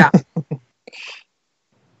 Yeah.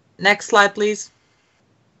 Next slide, please.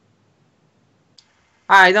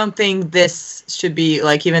 I don't think this should be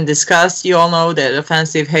like even discussed. You all know that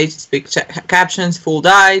offensive hate speak captions, full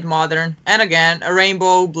dyed, modern, and again, a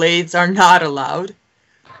rainbow blades are not allowed.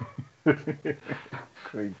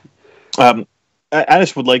 Crazy. I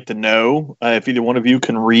just would like to know if either one of you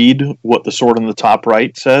can read what the sword on the top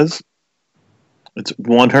right says. It's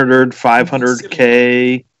 100,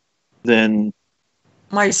 500K, then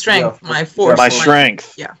My strength, Yeah, my force. my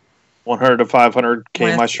strength. Yeah. 100 to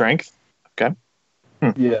 500K, My- my strength. Okay.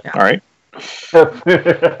 Yeah. All right.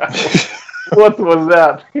 What was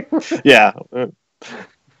that? Yeah.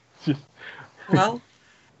 Well,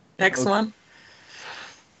 next one.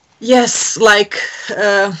 Yes, like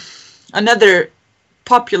another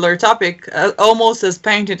popular topic, almost as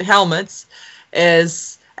painted helmets,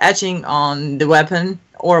 is etching on the weapon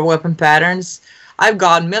or weapon patterns. I've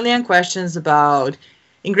got a million questions about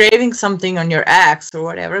engraving something on your axe or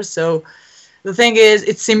whatever. So the thing is,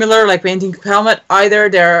 it's similar like painting a helmet. Either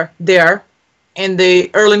they're there in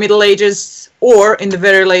the early Middle Ages or in the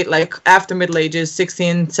very late, like after Middle Ages,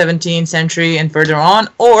 16th, 17th century and further on,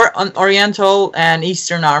 or on Oriental and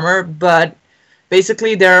Eastern armor. But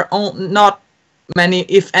basically, there are not many,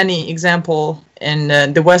 if any, example in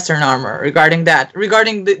the Western armor regarding that.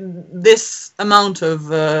 Regarding this amount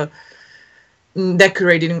of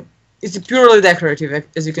decorating, it's purely decorative,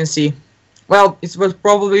 as you can see. Well, it was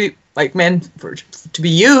probably like meant to be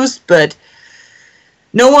used, but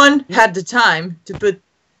no one had the time to put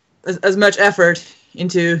as much effort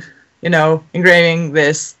into, engraving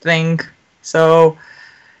this thing. So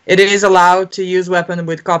it is allowed to use weapon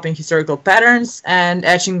with copying historical patterns and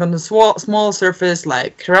etching on the small surface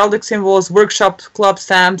like heraldic symbols, workshop club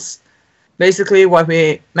stamps, basically what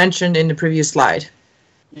we mentioned in the previous slide.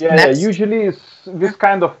 Yeah, usually it's this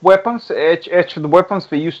kind of weapons, etched weapons,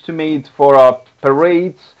 they used to make for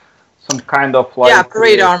parades, some kind of like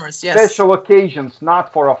parade armors, yes. Special occasions,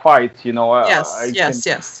 not for a fight,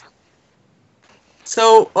 Yes.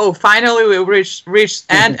 So, finally we reached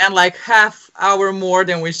and like half hour more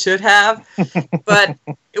than we should have, but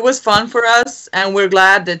it was fun for us, and we're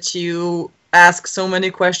glad that you asked so many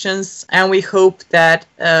questions, and we hope that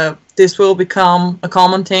this will become a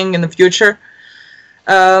common thing in the future.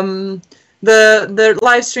 The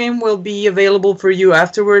live stream will be available for you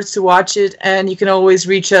afterwards to watch it, and you can always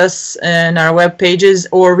reach us in our web pages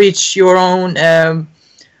or reach your own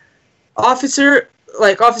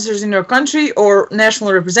officers in your country or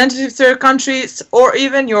national representatives to your countries, or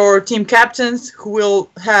even your team captains who will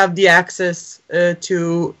have the access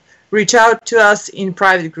to reach out to us in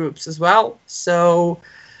private groups as well. So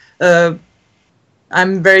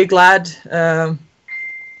I'm very glad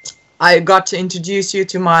I got to introduce you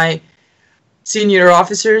to my senior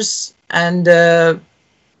officers, and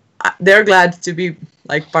they're glad to be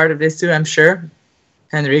like part of this too, I'm sure.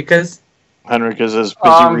 Henriquez. Henrik is as busy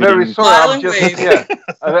I'm reading. very sorry. I'm Smiling just,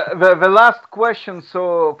 wave. the last question.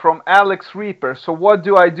 So from Alex Reaper. So what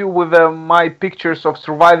do I do with my pictures of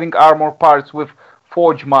surviving armor parts with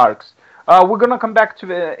forge marks? We're gonna come back to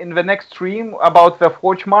in the next stream about the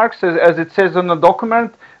forge marks, as it says on the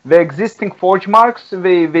document. The existing forge marks,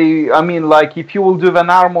 I mean, like if you will do an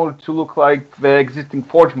armor to look like the existing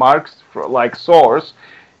forge marks, like swords,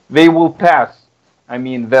 they will pass. I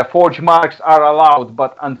mean, the forge marks are allowed,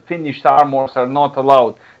 but unfinished armors are not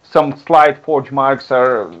allowed. Some slight forge marks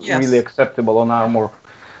are really acceptable on armor,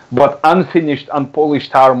 but unfinished,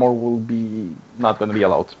 unpolished armor will be not going to be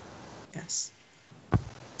allowed. Yes.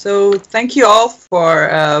 So thank you all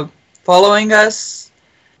for following us,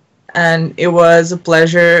 and it was a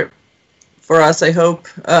pleasure for us. I hope.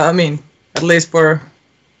 I mean, at least for.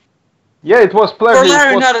 Yeah, it was pleasure. For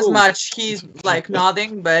Larry, not cool. as much. He's like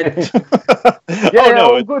nodding, but.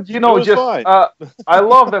 Good. You know, just I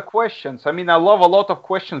love the questions. I mean, I love a lot of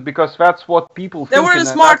questions because that's what people think. They were the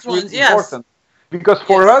smart ones, yes. Important. Because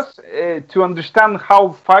for us to understand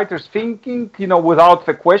how fighters thinking, you know, without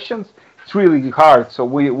the questions, it's really hard. So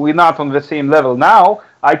we're not on the same level now.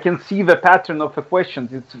 I can see the pattern of the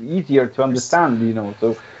questions. It's easier to understand, you know.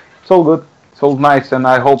 So it's all good. It's all nice, and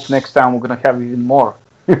I hope next time we're gonna have even more.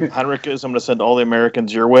 Henrik, I'm going to send all the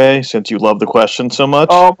Americans your way since you love the question so much.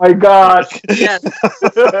 Oh my God! Yes.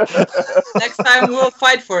 Next time we'll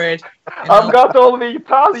fight for it. You know? I've got all the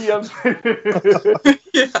Italians.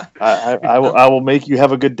 I will make you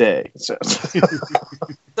have a good day.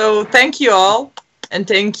 So thank you all, and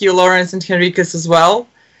thank you, Lawrence and Henriques as well.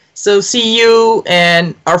 So see you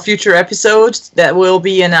in our future episodes that will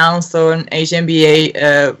be announced on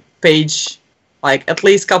HMBA page, like at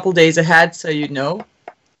least a couple days ahead, so you know.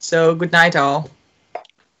 So good night, all.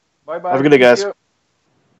 Bye-bye. Have a good day, guys.